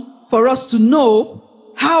become for us to know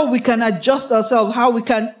how we can adjust ourselves, how we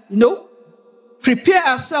can, prepare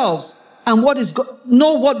ourselves, and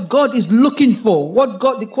know what God is looking for,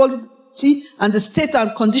 the quality and the state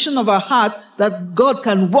and condition of our heart that God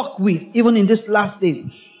can work with, even in these last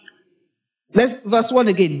days. Let's verse 1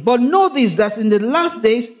 again. But know this, that in the last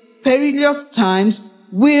days, perilous times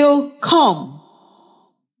will come.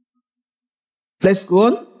 Let's go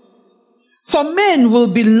on. For men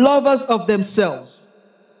will be lovers of themselves,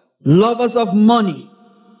 lovers of money,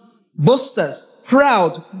 boasters,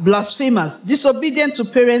 proud, blasphemers, disobedient to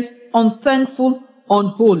parents, unthankful,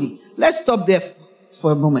 unholy. Let's stop there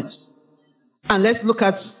for a moment. And let's look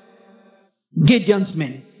at Gideon's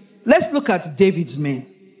men. Let's look at David's men.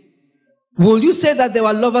 Will you say that they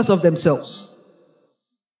were lovers of themselves?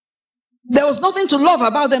 There was nothing to love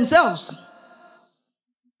about themselves,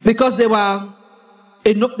 because they were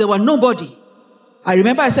nobody. I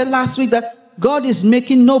remember I said last week that God is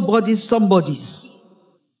making nobodies somebodies.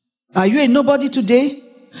 Are you a nobody today?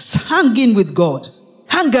 Hang in with God.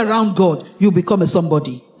 Hang around God. You become a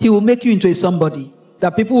somebody. He will make you into a somebody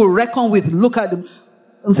that people will reckon with, look at them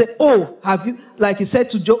and say, oh, have you, like he said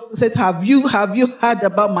to Job, said, have you heard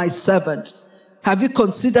about my servant? Have you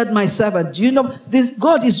considered my servant? Do you know this?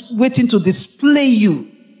 God is waiting to display you,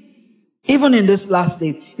 even in this last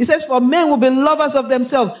day. He says, for men will be lovers of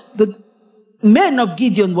themselves. The men of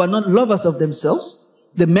Gideon were not lovers of themselves.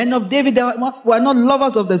 The men of David were not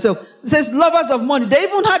lovers of themselves. It says lovers of money. They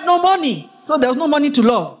even had no money, so there was no money to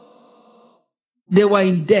love. They were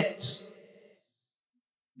in debt.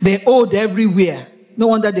 They owed everywhere. No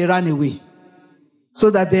wonder they ran away. So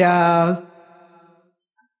that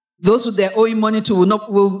those who they're owing money to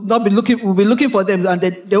will be looking for them, and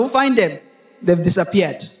they will find them. They've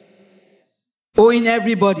disappeared. Owing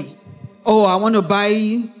everybody. Oh,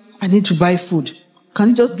 I need to buy food. Can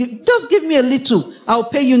you just give me a little? I'll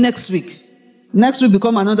pay you next week. Next week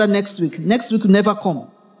become another next week. Next week will never come.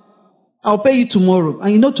 I'll pay you tomorrow.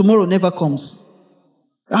 And tomorrow never comes.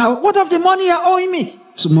 What of the money you're owing me?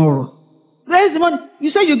 Tomorrow. Where's the money? You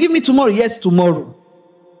say you give me tomorrow. Yes, tomorrow.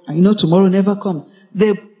 And tomorrow never comes.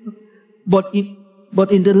 But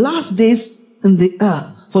in the last days in the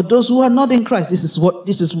earth, for those who are not in Christ, this is what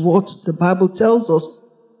the Bible tells us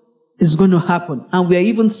is going to happen. And we are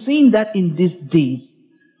even seeing that in these days.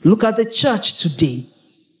 Look at the church today.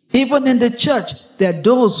 Even in the church, there are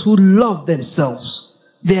those who love themselves.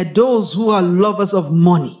 There are those who are lovers of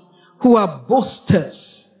money, who are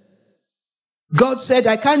boasters. God said,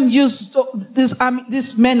 I can't use this army,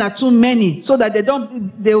 these men are too many, so that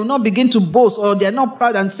they will not begin to boast, or they are not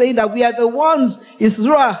proud and saying that we are the ones. It's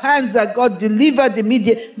through our hands that God delivered the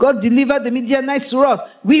Midianites to us.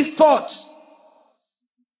 We fought.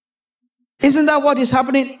 Isn't that what is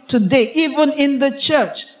happening today? Even in the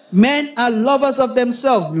church, men are lovers of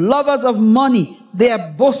themselves, lovers of money. They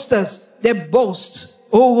are boasters. They boast.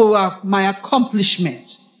 Oh, my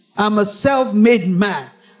accomplishment. I'm a self-made man.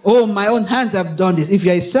 Oh, my own hands have done this. If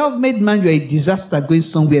you're a self-made man, you're a disaster going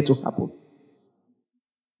somewhere to happen.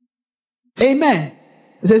 Amen.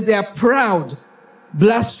 It says they are proud,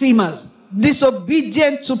 blasphemers,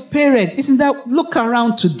 disobedient to parents. Isn't that? Look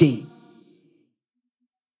around today.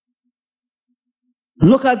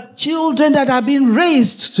 Look at children that are being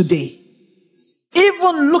raised today.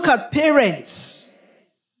 Even look at parents.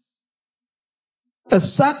 A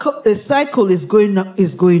cycle is going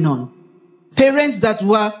on. Parents that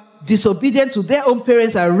were disobedient to their own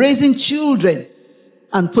parents are raising children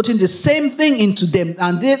and putting the same thing into them.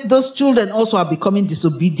 And those children also are becoming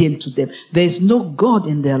disobedient to them. There is no God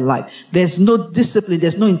in their life. There's no discipline.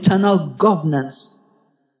 There's no internal governance.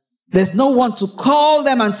 There's no one to call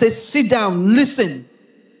them and say, sit down, listen.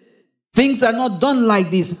 Things are not done like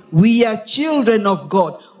this. We are children of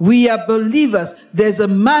God. We are believers. There's a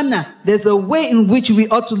manner, there's a way in which we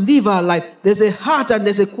ought to live our life. There's a heart and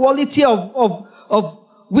there's a quality of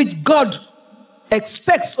which God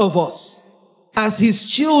expects of us. as his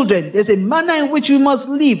children. There's a manner in which we must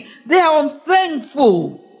live. They are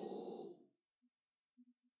unthankful.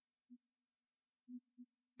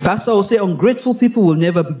 Pastor will say ungrateful people will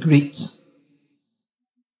never be great.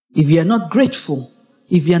 If you are not grateful,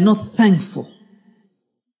 if you are not thankful,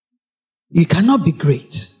 you cannot be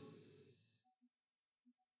great.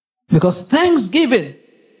 Because thanksgiving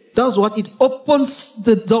does what? It opens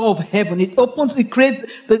the door of heaven. It creates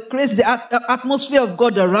the atmosphere of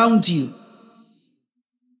God around you.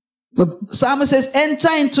 The psalmist says,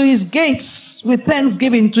 enter into his gates with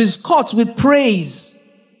thanksgiving, into his courts with praise.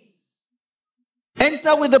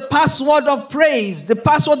 Enter with the password of praise, the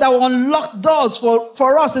password that will unlock doors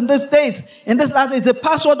for us in this days. In this last days, the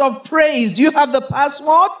password of praise. Do you have the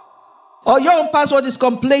password? Or your own password is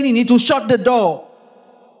complaining, it will shut the door.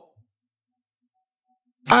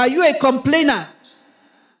 Are you a complainer?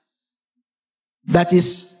 That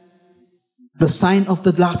is the sign of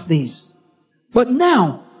the last days. But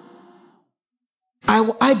now,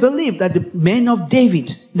 I believe that the men of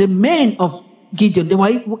David, the men of Gideon,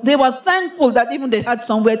 they were thankful that even they had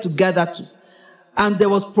somewhere to gather to. And there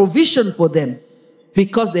was provision for them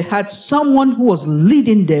because they had someone who was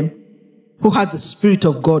leading them, who had the Spirit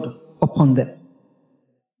of God upon them.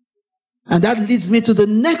 And that leads me to the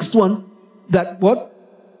next one, that what?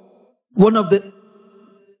 One of the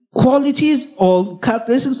qualities or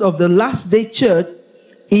characteristics of the last day church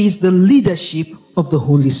is the leadership of the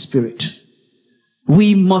Holy Spirit.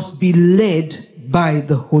 We must be led by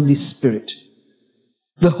the Holy Spirit.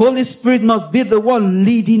 The Holy Spirit must be the one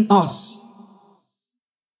leading us.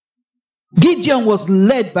 Gideon was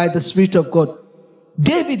led by the Spirit of God.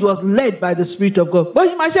 David was led by the Spirit of God. But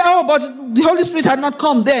you might say, oh, but the Holy Spirit had not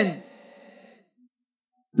come then.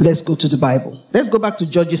 Let's go to the Bible. Let's go back to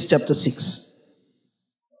Judges chapter 6.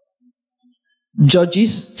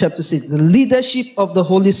 Judges chapter 6. The leadership of the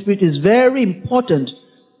Holy Spirit is very important.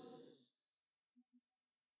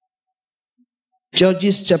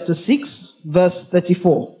 Judges chapter 6, verse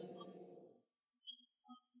 34.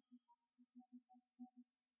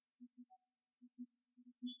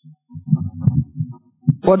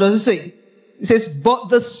 What does it say? It says, but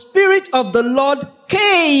the Spirit of the Lord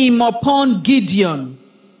came upon Gideon.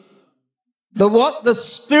 The what? The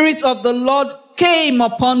Spirit of the Lord came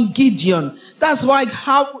upon Gideon. That's why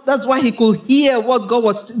he could hear what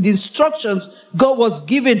the instructions God was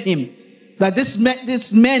giving him. That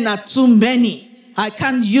these men are too many. I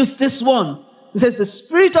can't use this one. It says the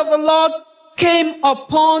Spirit of the Lord came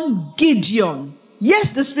upon Gideon.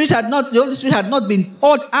 Yes, the Holy Spirit had not been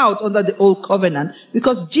poured out under the old covenant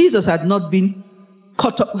because Jesus had not been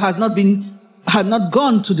caught up, had not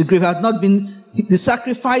gone to the grave, the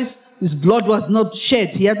sacrifice, his blood was not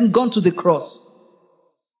shed. He hadn't gone to the cross.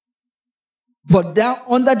 But down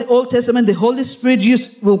under the Old Testament, the Holy Spirit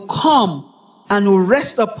will come and will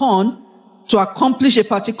rest upon to accomplish a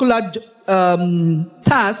particular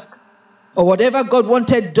task or whatever God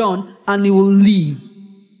wanted done, and he will leave.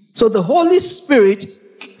 So the Holy Spirit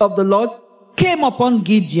of the Lord came upon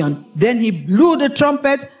Gideon. Then he blew the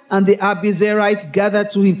trumpet, and the Abiezrites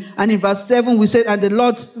gathered to him. And in verse 7 we said,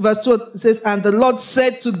 verse 2 says, and the Lord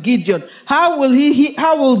said to Gideon, how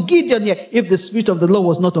will Gideon hear if the Spirit of the Lord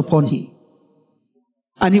was not upon him?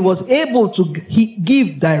 And he was able to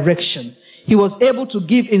give direction. He was able to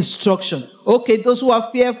give instruction. Okay, those who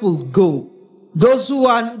are fearful, go. Those who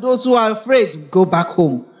are afraid, go back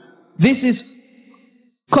home. This is,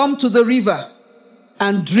 come to the river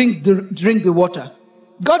and drink the water.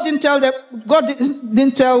 God didn't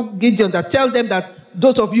tell Gideon tell them that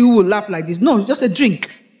those of you who will laugh like this. No, just a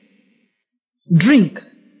drink. Drink.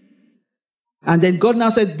 And then God now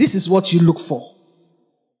said, this is what you look for.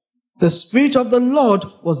 The Spirit of the Lord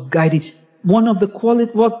was guiding. One of the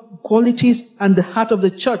qualities and the heart of the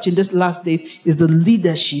church in this last days is the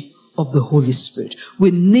leadership of the Holy Spirit.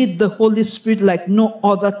 We need the Holy Spirit like no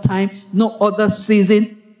other time, no other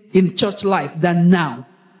season in church life than now.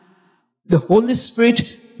 The Holy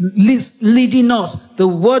Spirit leading us, the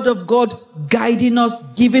Word of God guiding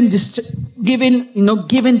us, giving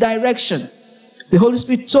direction. The Holy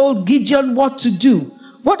Spirit told Gideon what to do.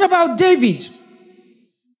 What about David?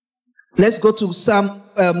 Let's go to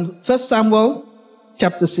 1 Samuel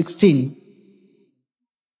chapter 16.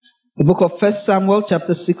 The book of 1 Samuel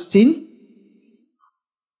chapter 16.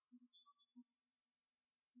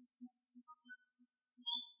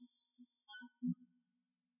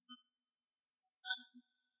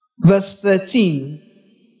 Verse 13.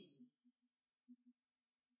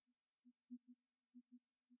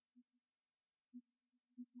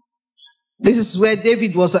 This is where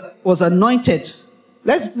David was anointed.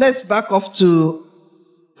 Let's back off to,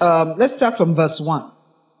 let's start from verse 1.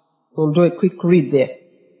 We'll do a quick read there.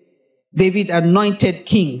 David anointed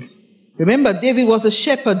king. Remember, David was a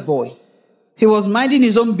shepherd boy. He was minding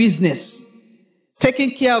his own business,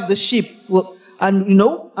 taking care of the sheep,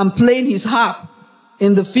 and playing his harp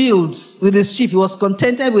in the fields with his sheep. He was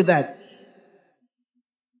contented with that.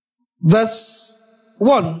 Verse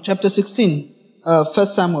 1, chapter 16, 1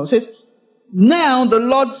 Samuel says, "Now the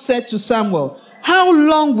Lord said to Samuel, how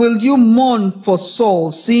long will you mourn for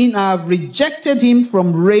Saul, seeing I have rejected him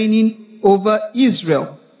from reigning over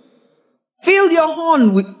Israel? Fill your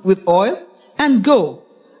horn with oil and go.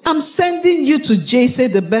 I'm sending you to Jesse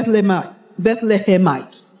the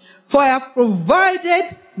Bethlehemite, for I have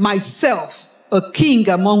provided myself a king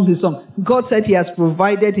among his own." God said he has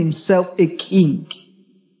provided himself a king.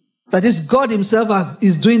 That is, God himself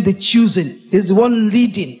is doing the choosing. He's the one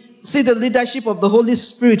leading. See the leadership of the Holy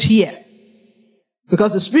Spirit here.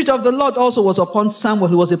 Because the Spirit of the Lord also was upon Samuel.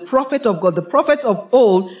 He was a prophet of God. The prophets of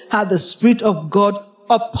old had the Spirit of God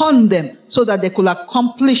upon them so that they could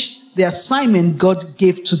accomplish the assignment God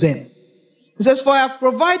gave to them. He says, "For I have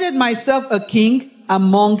provided myself a king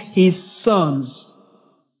among his sons."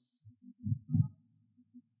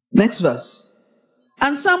 Next verse.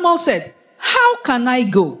 "And Samuel said, how can I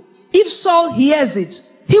go? If Saul hears it,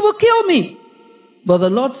 he will kill me. But the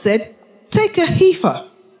Lord said, take a heifer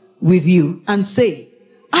with you and say,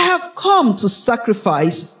 I have come to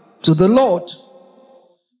sacrifice to the Lord.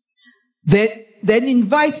 Then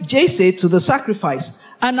invite Jesse to the sacrifice,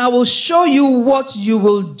 and I will show you what you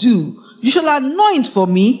will do. You shall anoint for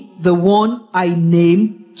me the one I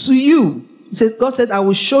name to you." He said, God said, "I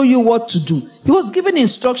will show you what to do." He was given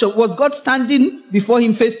instruction. Was God standing before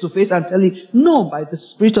him face to face and telling him? No, by the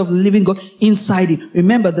Spirit of the living God inside him.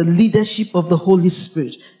 Remember the leadership of the Holy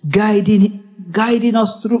Spirit, guiding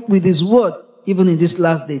us through with his word, even in this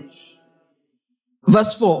last day.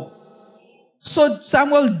 Verse 4. "So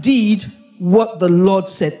Samuel did what the Lord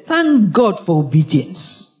said." Thank God for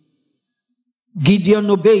obedience. Gideon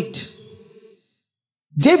obeyed.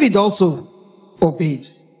 David also obeyed.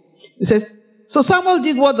 It says, "So Samuel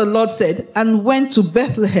did what the Lord said and went to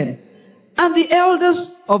Bethlehem. And the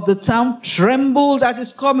elders of the town trembled at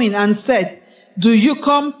his coming and said, 'Do you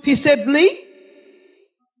come peaceably?'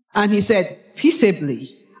 And he said,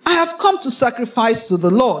 'Peaceably. I have come to sacrifice to the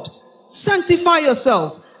Lord. Sanctify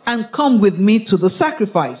yourselves and come with me to the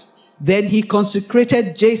sacrifice.' Then he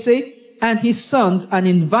consecrated Jesse and his sons and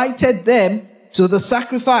invited them to the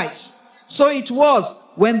sacrifice. So it was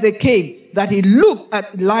when they came that he looked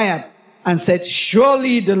at Eliab and said,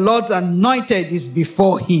 'Surely the Lord's anointed is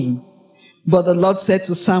before him.' But the Lord said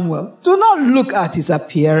to Samuel, 'Do not look at his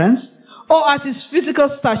appearance or at his physical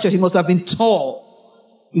stature.'" He must have been tall.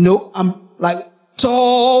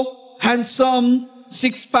 Tall, handsome,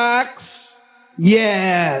 six packs.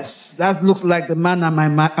 Yes, that looks like the man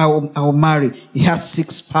I will marry. He has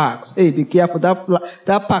six packs. Hey, be careful.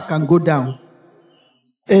 That pack can go down.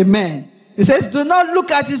 Amen. He says, "Do not look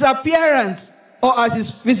at his appearance or at his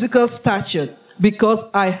physical stature, because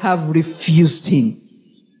I have refused him.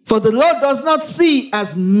 For the Lord does not see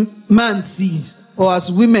as man sees or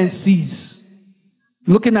as women sees."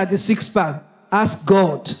 Looking at the six pack, ask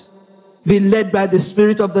God. Be led by the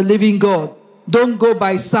Spirit of the living God. Don't go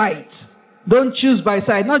by sight. Don't choose by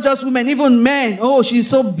sight. Not just women, even men. "Oh, she's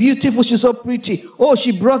so beautiful. She's so pretty. Oh,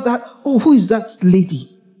 she brought that. Oh, who is that lady?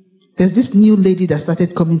 There's this new lady that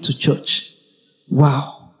started coming to church.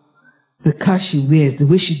 Wow. The car she wears, the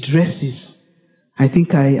way she dresses. I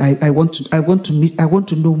think I want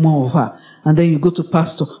to know more of her." And then you go to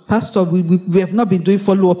pastor. "Pastor, we have not been doing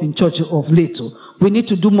follow-up in church of late. We need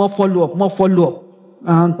to do more follow-up.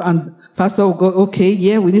 And pastor will go, "Okay,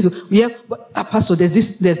 yeah, we need to, yeah, but pastor, there's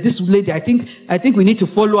this lady. I think we need to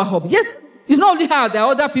follow her up." Yes, it's not only her, there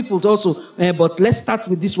are other people also. But let's start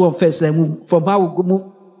with this one first. And from her we'll go move.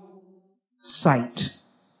 Sight.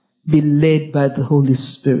 Be led by the Holy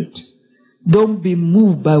Spirit. Don't be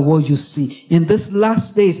moved by what you see. In this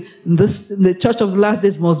last days, the church of the last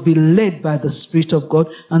days must be led by the Spirit of God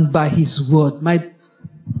and by his word.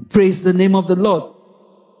 Praise the name of the Lord.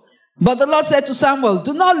 But the Lord said to Samuel,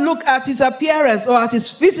 "Do not look at his appearance or at his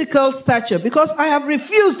physical stature, because I have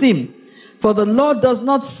refused him. For the Lord does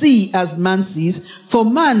not see as man sees, for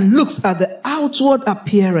man looks at the outward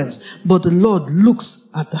appearance, but the Lord looks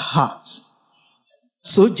at the heart."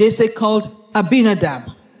 So Jesse called Abinadab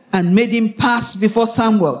and made him pass before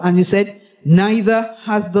Samuel. And he said, "Neither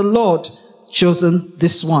has the Lord chosen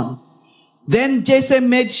this one." Then Jesse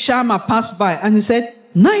made Shammah pass by, and he said,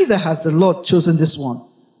 "Neither has the Lord chosen this one."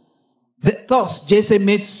 Thus Jesse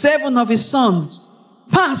made 7 of his sons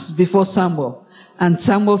pass before Samuel. And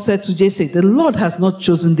Samuel said to Jesse, "The Lord has not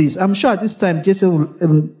chosen this." I'm sure at this time Jesse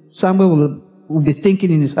will Samuel will be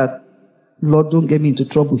thinking in his heart, Lord, don't get me into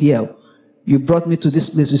trouble here. You brought me to this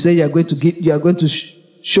place. You say you are going to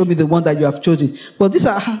show me the one that you have chosen. But these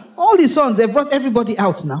are all his sons. They brought everybody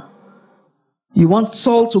out now. You want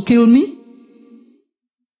Saul to kill me?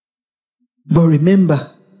 But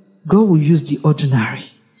remember, God will use the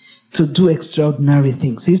ordinary to do extraordinary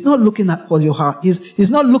things. He's not looking for your heart.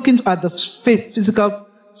 He's not looking at the physical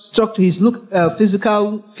structure.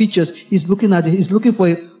 Physical features. He's looking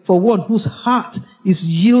for one whose heart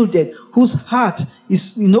is yielded, whose heart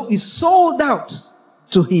is sold out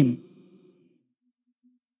to him.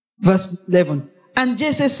 Verse 11. And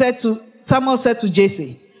Samuel said to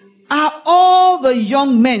Jesse, are all the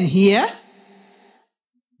young men here?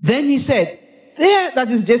 Then he said, there, that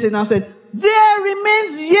is Jesse now said, there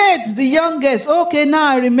remains yet the youngest. Okay,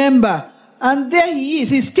 now I remember. And there he is.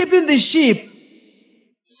 He's keeping the sheep.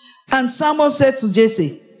 And Samuel said to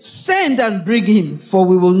Jesse, send and bring him, for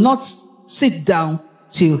we will not sit down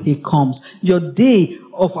till he comes. Your day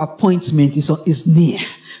of appointment is near.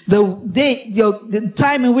 The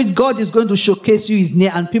time in which God is going to showcase you is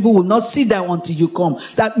near, and people will not sit down until you come.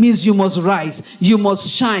 That means you must rise. You must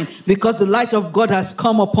shine, because the light of God has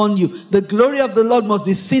come upon you. The glory of the Lord must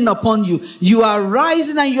be seen upon you. You are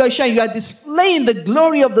rising and you are shining. You are displaying the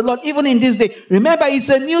glory of the Lord even in this day. Remember, it's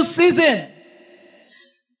a new season.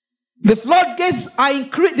 The floodgates are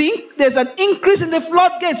increasing. There's an increase in the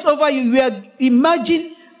floodgates over you.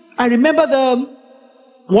 I remember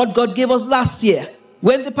what God gave us last year.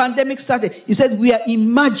 When the pandemic started, he said, we are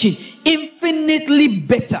imagining infinitely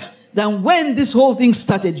better than when this whole thing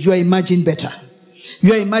started. You are imagining better.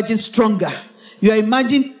 You are imagining stronger. You are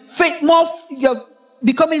imagining faith more. You are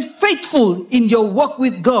becoming faithful in your walk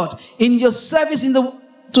with God, in your service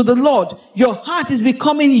to the Lord. Your heart is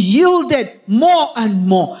becoming yielded more and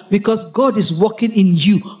more, because God is working in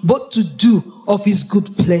you, but to do of his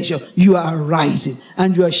good pleasure. You are rising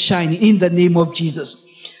and you are shining in the name of Jesus.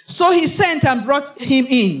 So he sent and brought him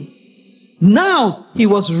in. Now he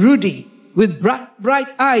was ruddy, with bright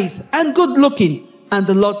eyes and good looking. And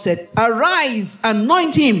the Lord said, arise,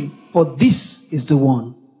 anoint him, for this is the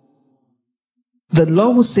one. The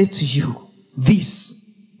Lord will say to you, this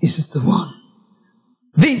is the one.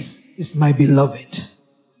 This is my beloved.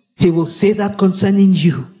 He will say that concerning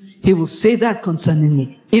you. He will say that concerning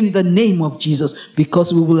me, in the name of Jesus,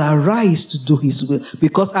 because we will arise to do his will,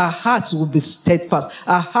 because our hearts will be steadfast,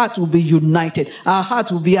 our heart will be united, our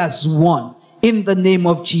heart will be as one, in the name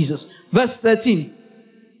of Jesus. Verse 13,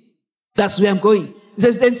 that's where I'm going. It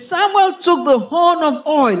says, then Samuel took the horn of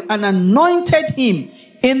oil and anointed him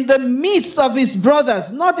in the midst of his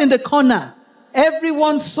brothers, not in the corner.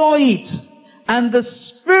 Everyone saw it. And the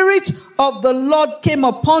Spirit of the Lord came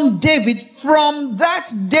upon David from that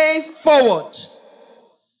day forward.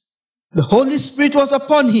 The Holy Spirit was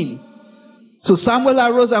upon him. So Samuel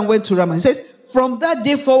arose and went to Ramah. He says, from that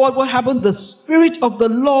day forward, what happened? The Spirit of the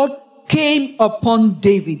Lord came upon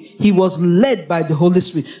David. He was led by the Holy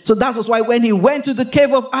Spirit. So that was why when he went to the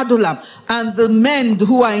cave of Adullam, and the men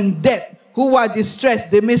who are in debt, who were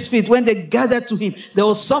distressed, the misfit, when they gathered to him, there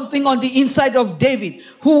was something on the inside of David,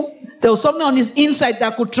 there was something on his inside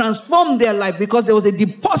that could transform their life, because there was a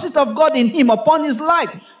deposit of God in him, upon his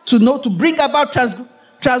life, to bring about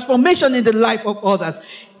transformation in the life of others.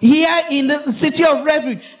 Here in the city of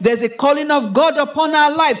refuge, there's a calling of God upon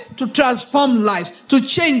our lives to transform lives, to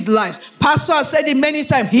change lives. Pastor has said it many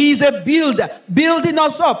times. He is a builder, building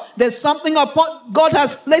us up. There's something upon, God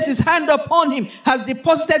has placed his hand upon him, has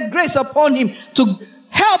deposited grace upon him to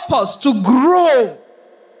help us to grow,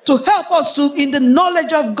 to help us to in the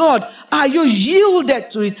knowledge of God. Are you yielded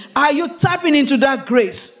to it? Are you tapping into that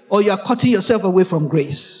grace, or you are cutting yourself away from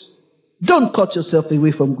grace? Don't cut yourself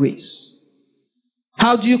away from grace.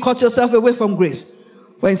 How do you cut yourself away from grace?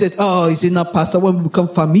 When he says, oh, is it not, Pastor? When we become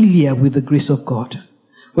familiar with the grace of God.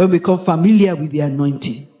 When we become familiar with the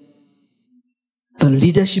anointing. The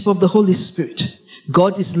leadership of the Holy Spirit.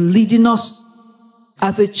 God is leading us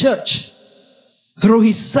as a church through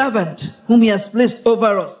his servant whom he has placed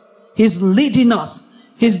over us. He's leading us.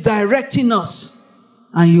 He's directing us.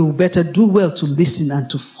 And you better do well to listen and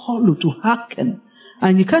to follow, to hearken.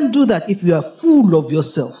 And you can't do that if you are full of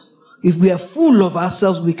yourself. If we are full of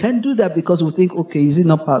ourselves, we can't do that, because we think, okay, is it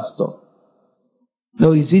not, Pastor?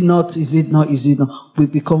 No, is it not? Is it not? Is it not? We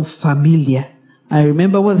become familiar. And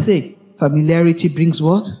remember what I say, familiarity brings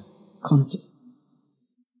what? Content.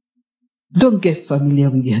 Don't get familiar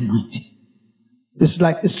with the anointing.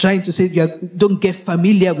 It's trying to say, don't get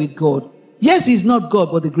familiar with God. Yes, he's not God,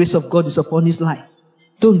 but the grace of God is upon his life.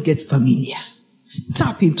 Don't get familiar.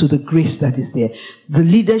 Tap into the grace that is there. The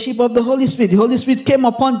leadership of the Holy Spirit. The Holy Spirit came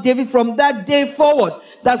upon David from that day forward.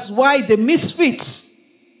 That's why the misfits,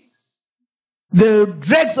 the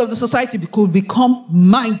dregs of the society could become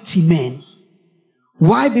mighty men.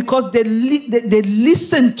 Why? Because they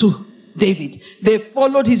listened to David. They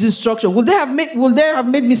followed his instruction. Will they have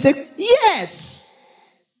made mistakes? Yes.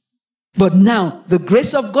 But now the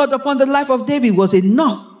grace of God upon the life of David was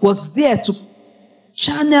enough, was there to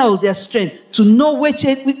channel their strength, to know what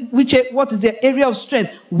is their area of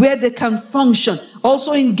strength, where they can function.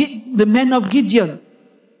 Also in the men of Gideon.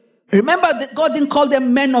 Remember that God didn't call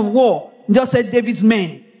them men of war. He just said David's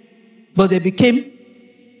men. But they became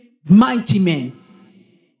mighty men.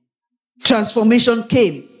 Transformation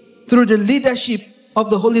came through the leadership of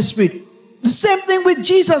the Holy Spirit. The same thing with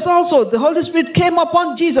Jesus also. The Holy Spirit came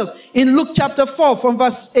upon Jesus in Luke chapter 4 from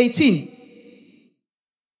verse 18.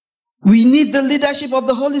 We need the leadership of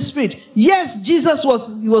the Holy Spirit. Yes, Jesus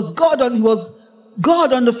was God on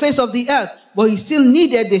the face of the earth, but he still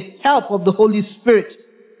needed the help of the Holy Spirit.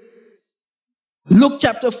 Luke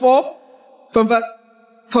chapter 4 from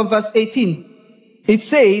verse 18. It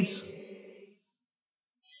says,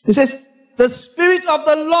 the Spirit of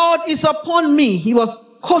the Lord is upon me. He was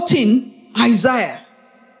quoting Isaiah.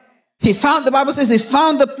 The Bible says he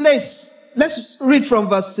found the place. Let's read from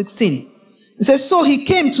verse 16. It says, so he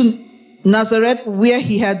came to Nazareth where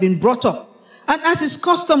he had been brought up. And as his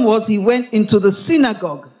custom was, he went into the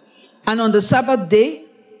synagogue. And on the Sabbath day,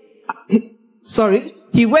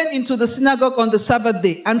 he went into the synagogue on the Sabbath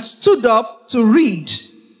day and stood up to read.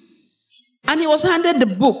 And he was handed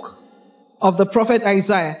the book of the prophet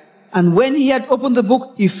Isaiah. And when he had opened the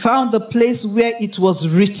book, he found the place where it was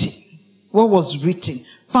written. What was written?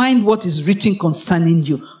 Find what is written concerning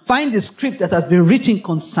you. Find the script that has been written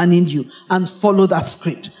concerning you and follow that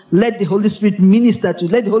script. Let the Holy Spirit minister to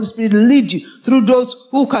you. Let the Holy Spirit lead you through those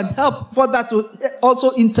who can help further to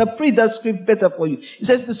also interpret that script better for you. It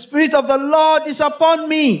says, the Spirit of the Lord is upon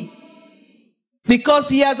me because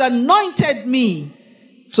he has anointed me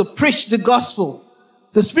to preach the gospel.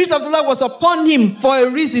 The Spirit of the Lord was upon him for a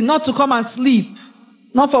reason, not to come and sleep,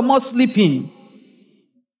 not for more sleeping.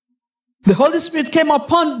 The Holy Spirit came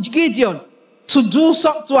upon Gideon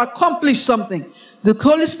to accomplish something. The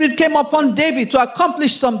Holy Spirit came upon David to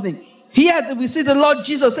accomplish something. Here we see the Lord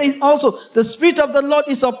Jesus saying also, the Spirit of the Lord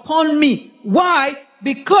is upon me. Why?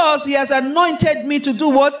 Because he has anointed me to do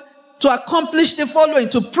what? To accomplish the following,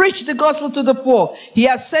 to preach the gospel to the poor. He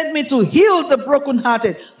has sent me to heal the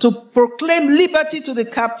brokenhearted, to proclaim liberty to the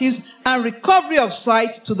captives and recovery of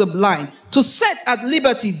sight to the blind, to set at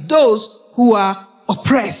liberty those who are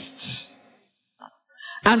oppressed,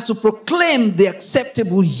 and to proclaim the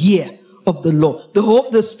acceptable year of the Lord.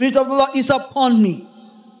 The Spirit of the Lord is upon me.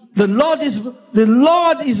 The Lord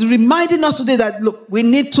is reminding us today that, look, we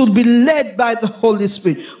need to be led by the Holy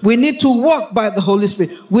Spirit. We need to walk by the Holy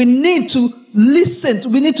Spirit. We need to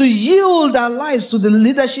listen. We need to yield our lives to the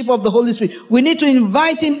leadership of the Holy Spirit. We need to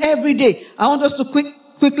invite him every day. I want us to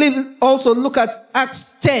quickly also look at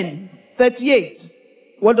Acts 10:38.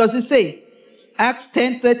 What does it say? Acts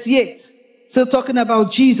 10:38. Still talking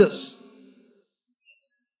about Jesus.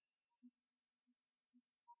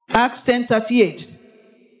 Acts 10:38.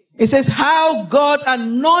 It says, how God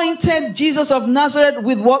anointed Jesus of Nazareth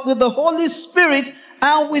with what? With the Holy Spirit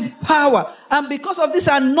and with power. And because of this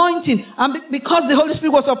anointing, and because the Holy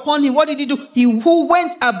Spirit was upon him, what did he do? He who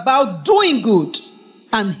went about doing good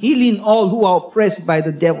and healing all who are oppressed by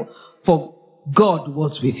the devil, for God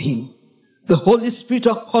was with him. The Holy Spirit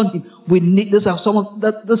upon him.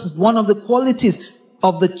 This is one of the qualities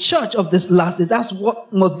of the church of this last day. That's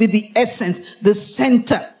what must be the essence, the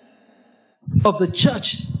center of the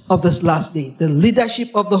church of this last day. The leadership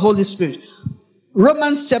of the Holy Spirit.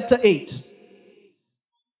 Romans chapter 8.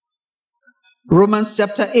 Romans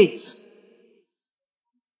chapter 8.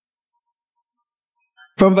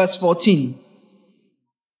 From verse 14.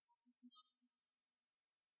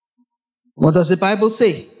 What does the Bible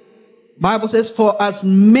say? Bible says, for as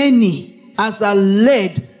many as are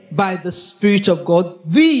led by the Spirit of God,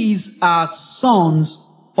 these are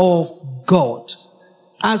sons of God.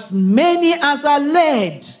 As many as are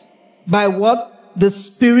led by what? The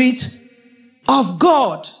Spirit of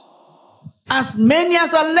God. As many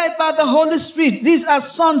as are led by the Holy Spirit, these are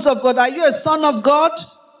sons of God. Are you a son of God?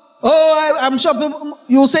 Oh, I'm sure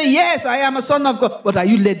you will say, yes, I am a son of God. But are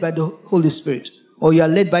you led by the Holy Spirit? Or you are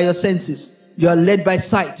led by your senses? You are led by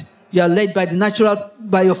sight? You are led by the natural,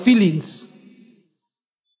 by your feelings?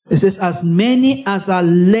 It says, as many as are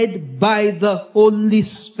led by the Holy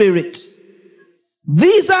Spirit,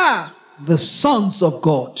 these are the sons of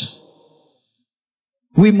God.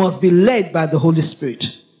 We must be led by the Holy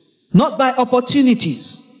Spirit, not by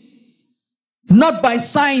opportunities, not by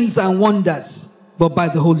signs and wonders, but by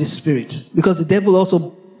the Holy Spirit. Because the devil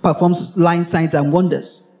also performs lying signs and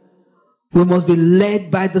wonders. We must be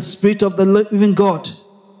led by the Spirit of the living God.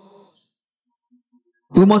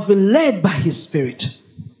 We must be led by His Spirit.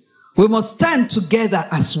 We must stand together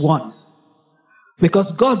as one.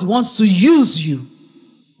 Because God wants to use you,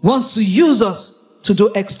 wants to use us to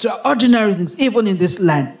do extraordinary things, even in this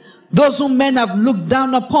land. Those whom men have looked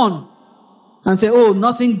down upon and say, oh,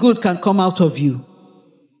 nothing good can come out of you.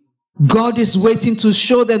 God is waiting to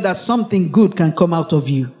show them that something good can come out of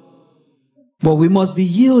you. But we must be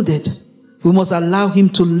yielded. We must allow Him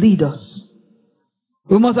to lead us.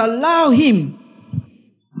 We must allow Him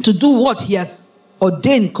to do what He has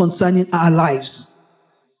ordained concerning our lives.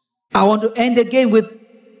 I want to end again with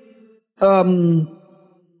the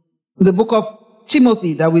book of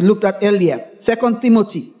Timothy that we looked at earlier, 2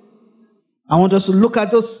 Timothy. I want us to look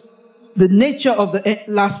at the nature of the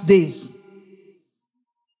last days.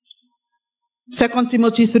 2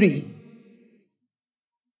 Timothy 3.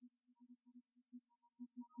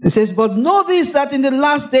 It says, but know this, that in the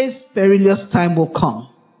last days, perilous time will come.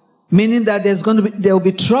 Meaning that there will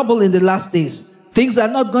be trouble in the last days. Things are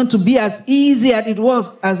not going to be as easy as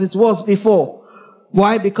it was before.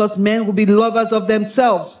 Why? Because men will be lovers of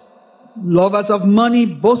themselves, lovers of money,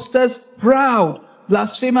 boasters, proud,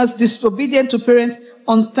 blasphemers, disobedient to parents,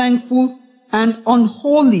 unthankful and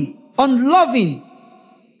unholy, unloving,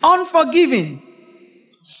 unforgiving,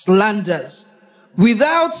 slanderers,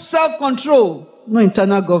 without self-control, no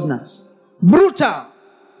internal governance, brutal,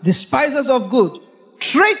 despisers of good,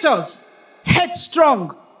 traitors,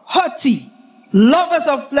 headstrong, haughty, lovers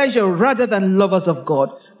of pleasure rather than lovers of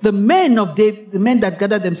God. The men that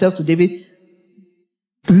gathered themselves to David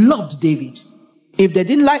loved David. If they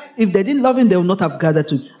didn't love him, they would not have gathered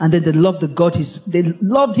to him. And then they loved they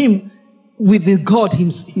loved him with the God he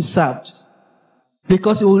served.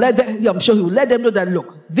 Because I'm sure he will let them know that,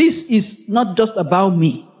 look, this is not just about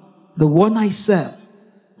me. The one I serve,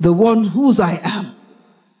 the one whose I am,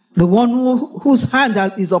 the one whose hand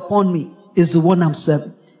is upon me is the one I'm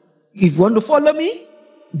serving. If you want to follow me,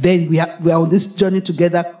 then we are on this journey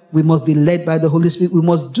together. We must be led by the Holy Spirit. We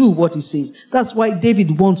must do what He says. That's why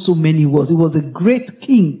David won so many wars. He was a great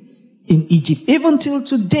king in Egypt. Even till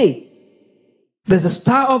today, there's a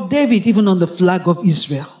Star of David even on the flag of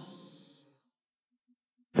Israel.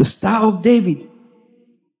 The Star of David.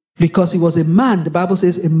 Because he was a man, the Bible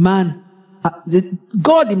says a man,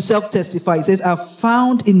 God Himself testifies, He says, I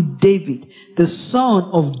found in David, the son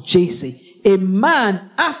of Jesse, a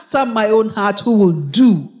man after my own heart who will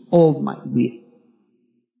do all my will.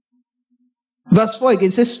 Verse 4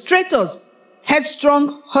 again says, traitors,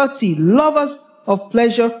 headstrong, haughty, lovers of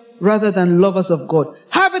pleasure rather than lovers of God,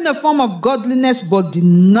 having a form of godliness but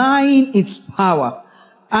denying its power.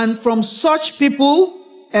 And from such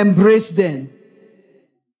people, embrace them.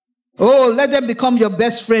 Oh, let them become your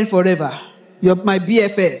best friend forever. My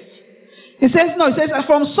BFF. He says, no, he says,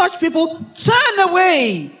 from such people, turn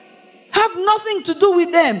away. Have nothing to do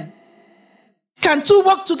with them. Can two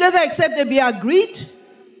walk together except they be agreed?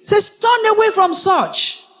 He says, turn away from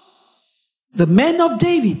such. The men of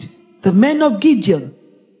David, the men of Gideon,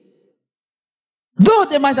 though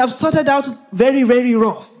they might have started out very, very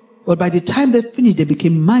rough, but by the time they finished, they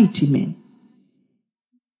became mighty men.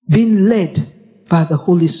 Being led by the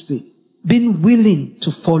Holy Spirit, being willing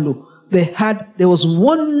to follow. There was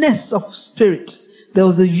oneness of spirit. There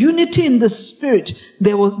was the unity in the spirit.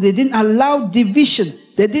 They didn't allow division.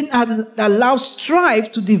 They didn't allow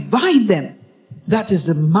strife to divide them. That is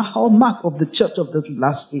the hallmark of the church of the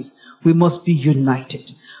last days. We must be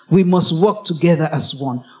united. We must work together as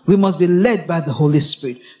one. We must be led by the Holy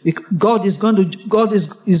Spirit. God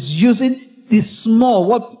is using this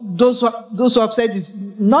small, those who have said it's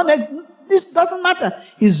this doesn't matter.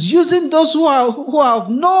 He's using those who have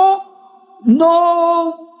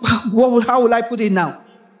how will I put it now?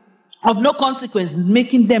 Of no consequence,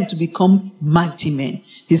 making them to become mighty men.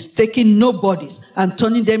 He's taking nobodies and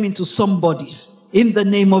turning them into somebodies. In the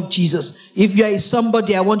name of Jesus. If you are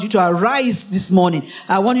somebody, I want you to arise this morning.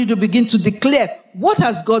 I want you to begin to declare, what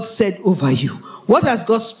has God said over you? What has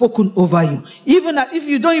God spoken over you? Even if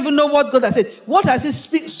you don't even know what God has said, what has He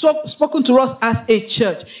spoken to us as a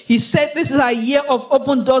church? He said this is a year of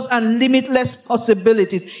open doors and limitless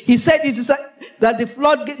possibilities. He said that the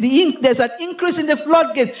floodgate, there's an increase in the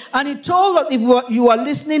floodgates. And He told us, if you are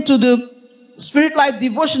listening to the Spirit Life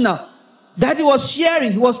devotional that he was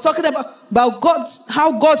sharing, he was talking about God,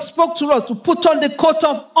 how God spoke to us to put on the coat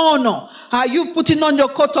of honor. Are you putting on your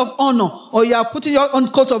coat of honor, or you are putting on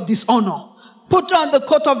coat of dishonor? Put on the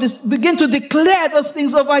coat of this. Begin to declare those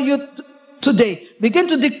things over you today. Begin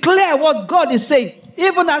to declare what God is saying.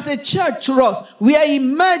 Even as a church to us, we are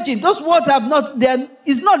emerging. Those words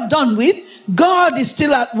is not done with. God is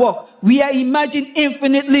still at work. We are emerging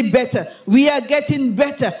infinitely better. We are getting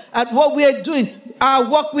better at what we are doing. Our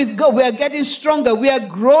work with God, we are getting stronger. We are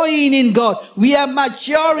growing in God. We are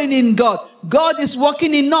maturing in God. God is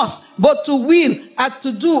working in us, but to will and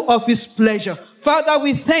to do of his pleasure. Father,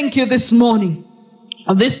 we thank you this morning.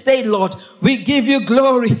 On this day, Lord, we give you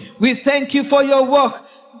glory. We thank you for your work,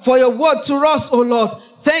 for your word to us, oh Lord.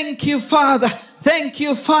 Thank you, Father. Thank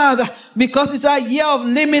you, Father, because it's a year of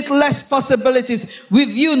limitless possibilities. With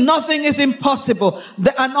you, nothing is impossible.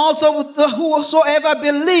 And also with whosoever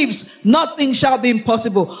believes, nothing shall be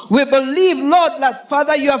impossible. We believe, Lord, that,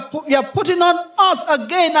 Father, you are putting on us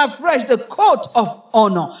again afresh the coat of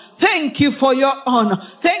honor. Thank you for your honor.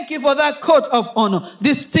 Thank you for that coat of honor,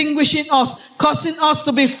 distinguishing us, causing us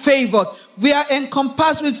to be favored. We are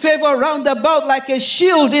encompassed with favor round about like a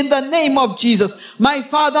shield in the name of Jesus. My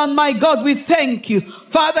Father and my God, we thank you.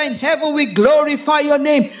 Father in heaven, we glorify your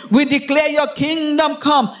name. We declare your kingdom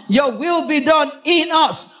come. Your will be done in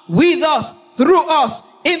us, with us, through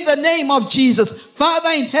us, in the name of Jesus.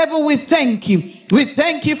 Father in heaven, we thank you. We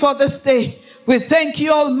thank you for this day. We thank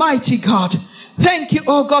you, Almighty God. Thank you,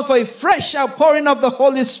 oh God, for a fresh outpouring of the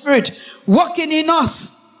Holy Spirit working in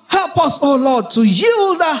us. Help us, oh Lord, to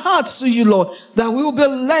yield our hearts to you, Lord, that we will be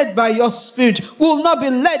led by your Spirit. We will not be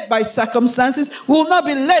led by circumstances. We will not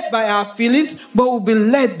be led by our feelings, but we will be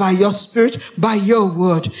led by your Spirit, by your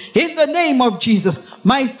word. In the name of Jesus,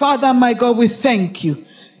 my Father, my God, we thank you.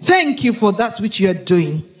 Thank you for that which you are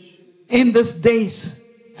doing in these days.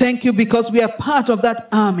 Thank you because we are part of that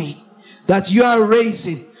army that you are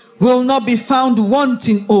raising. We will not be found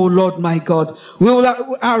wanting, O Lord my God. We will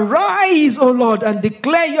arise, O Lord, and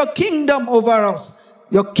declare your kingdom over us.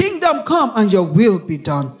 Your kingdom come and your will be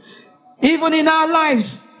done. Even in our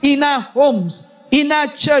lives, in our homes, in our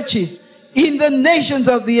churches, in the nations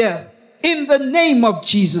of the earth, in the name of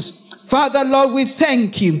Jesus. Father, Lord, we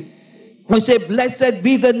thank you. We say, blessed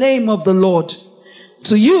be the name of the Lord.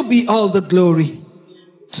 To you be all the glory.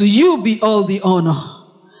 To you be all the honor.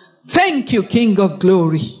 Thank you, King of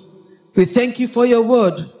glory. We thank you for your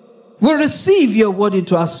word. We receive your word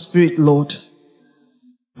into our spirit, Lord.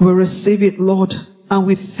 We receive it, Lord, and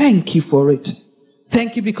we thank you for it.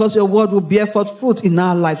 Thank you because your word will bear forth fruit in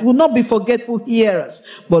our lives. We will not be forgetful hearers,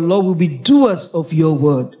 but Lord, we'll be doers of your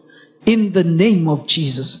word. In the name of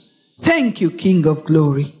Jesus. Thank you, King of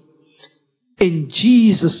glory. In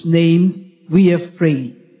Jesus' name we have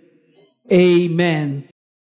prayed. Amen.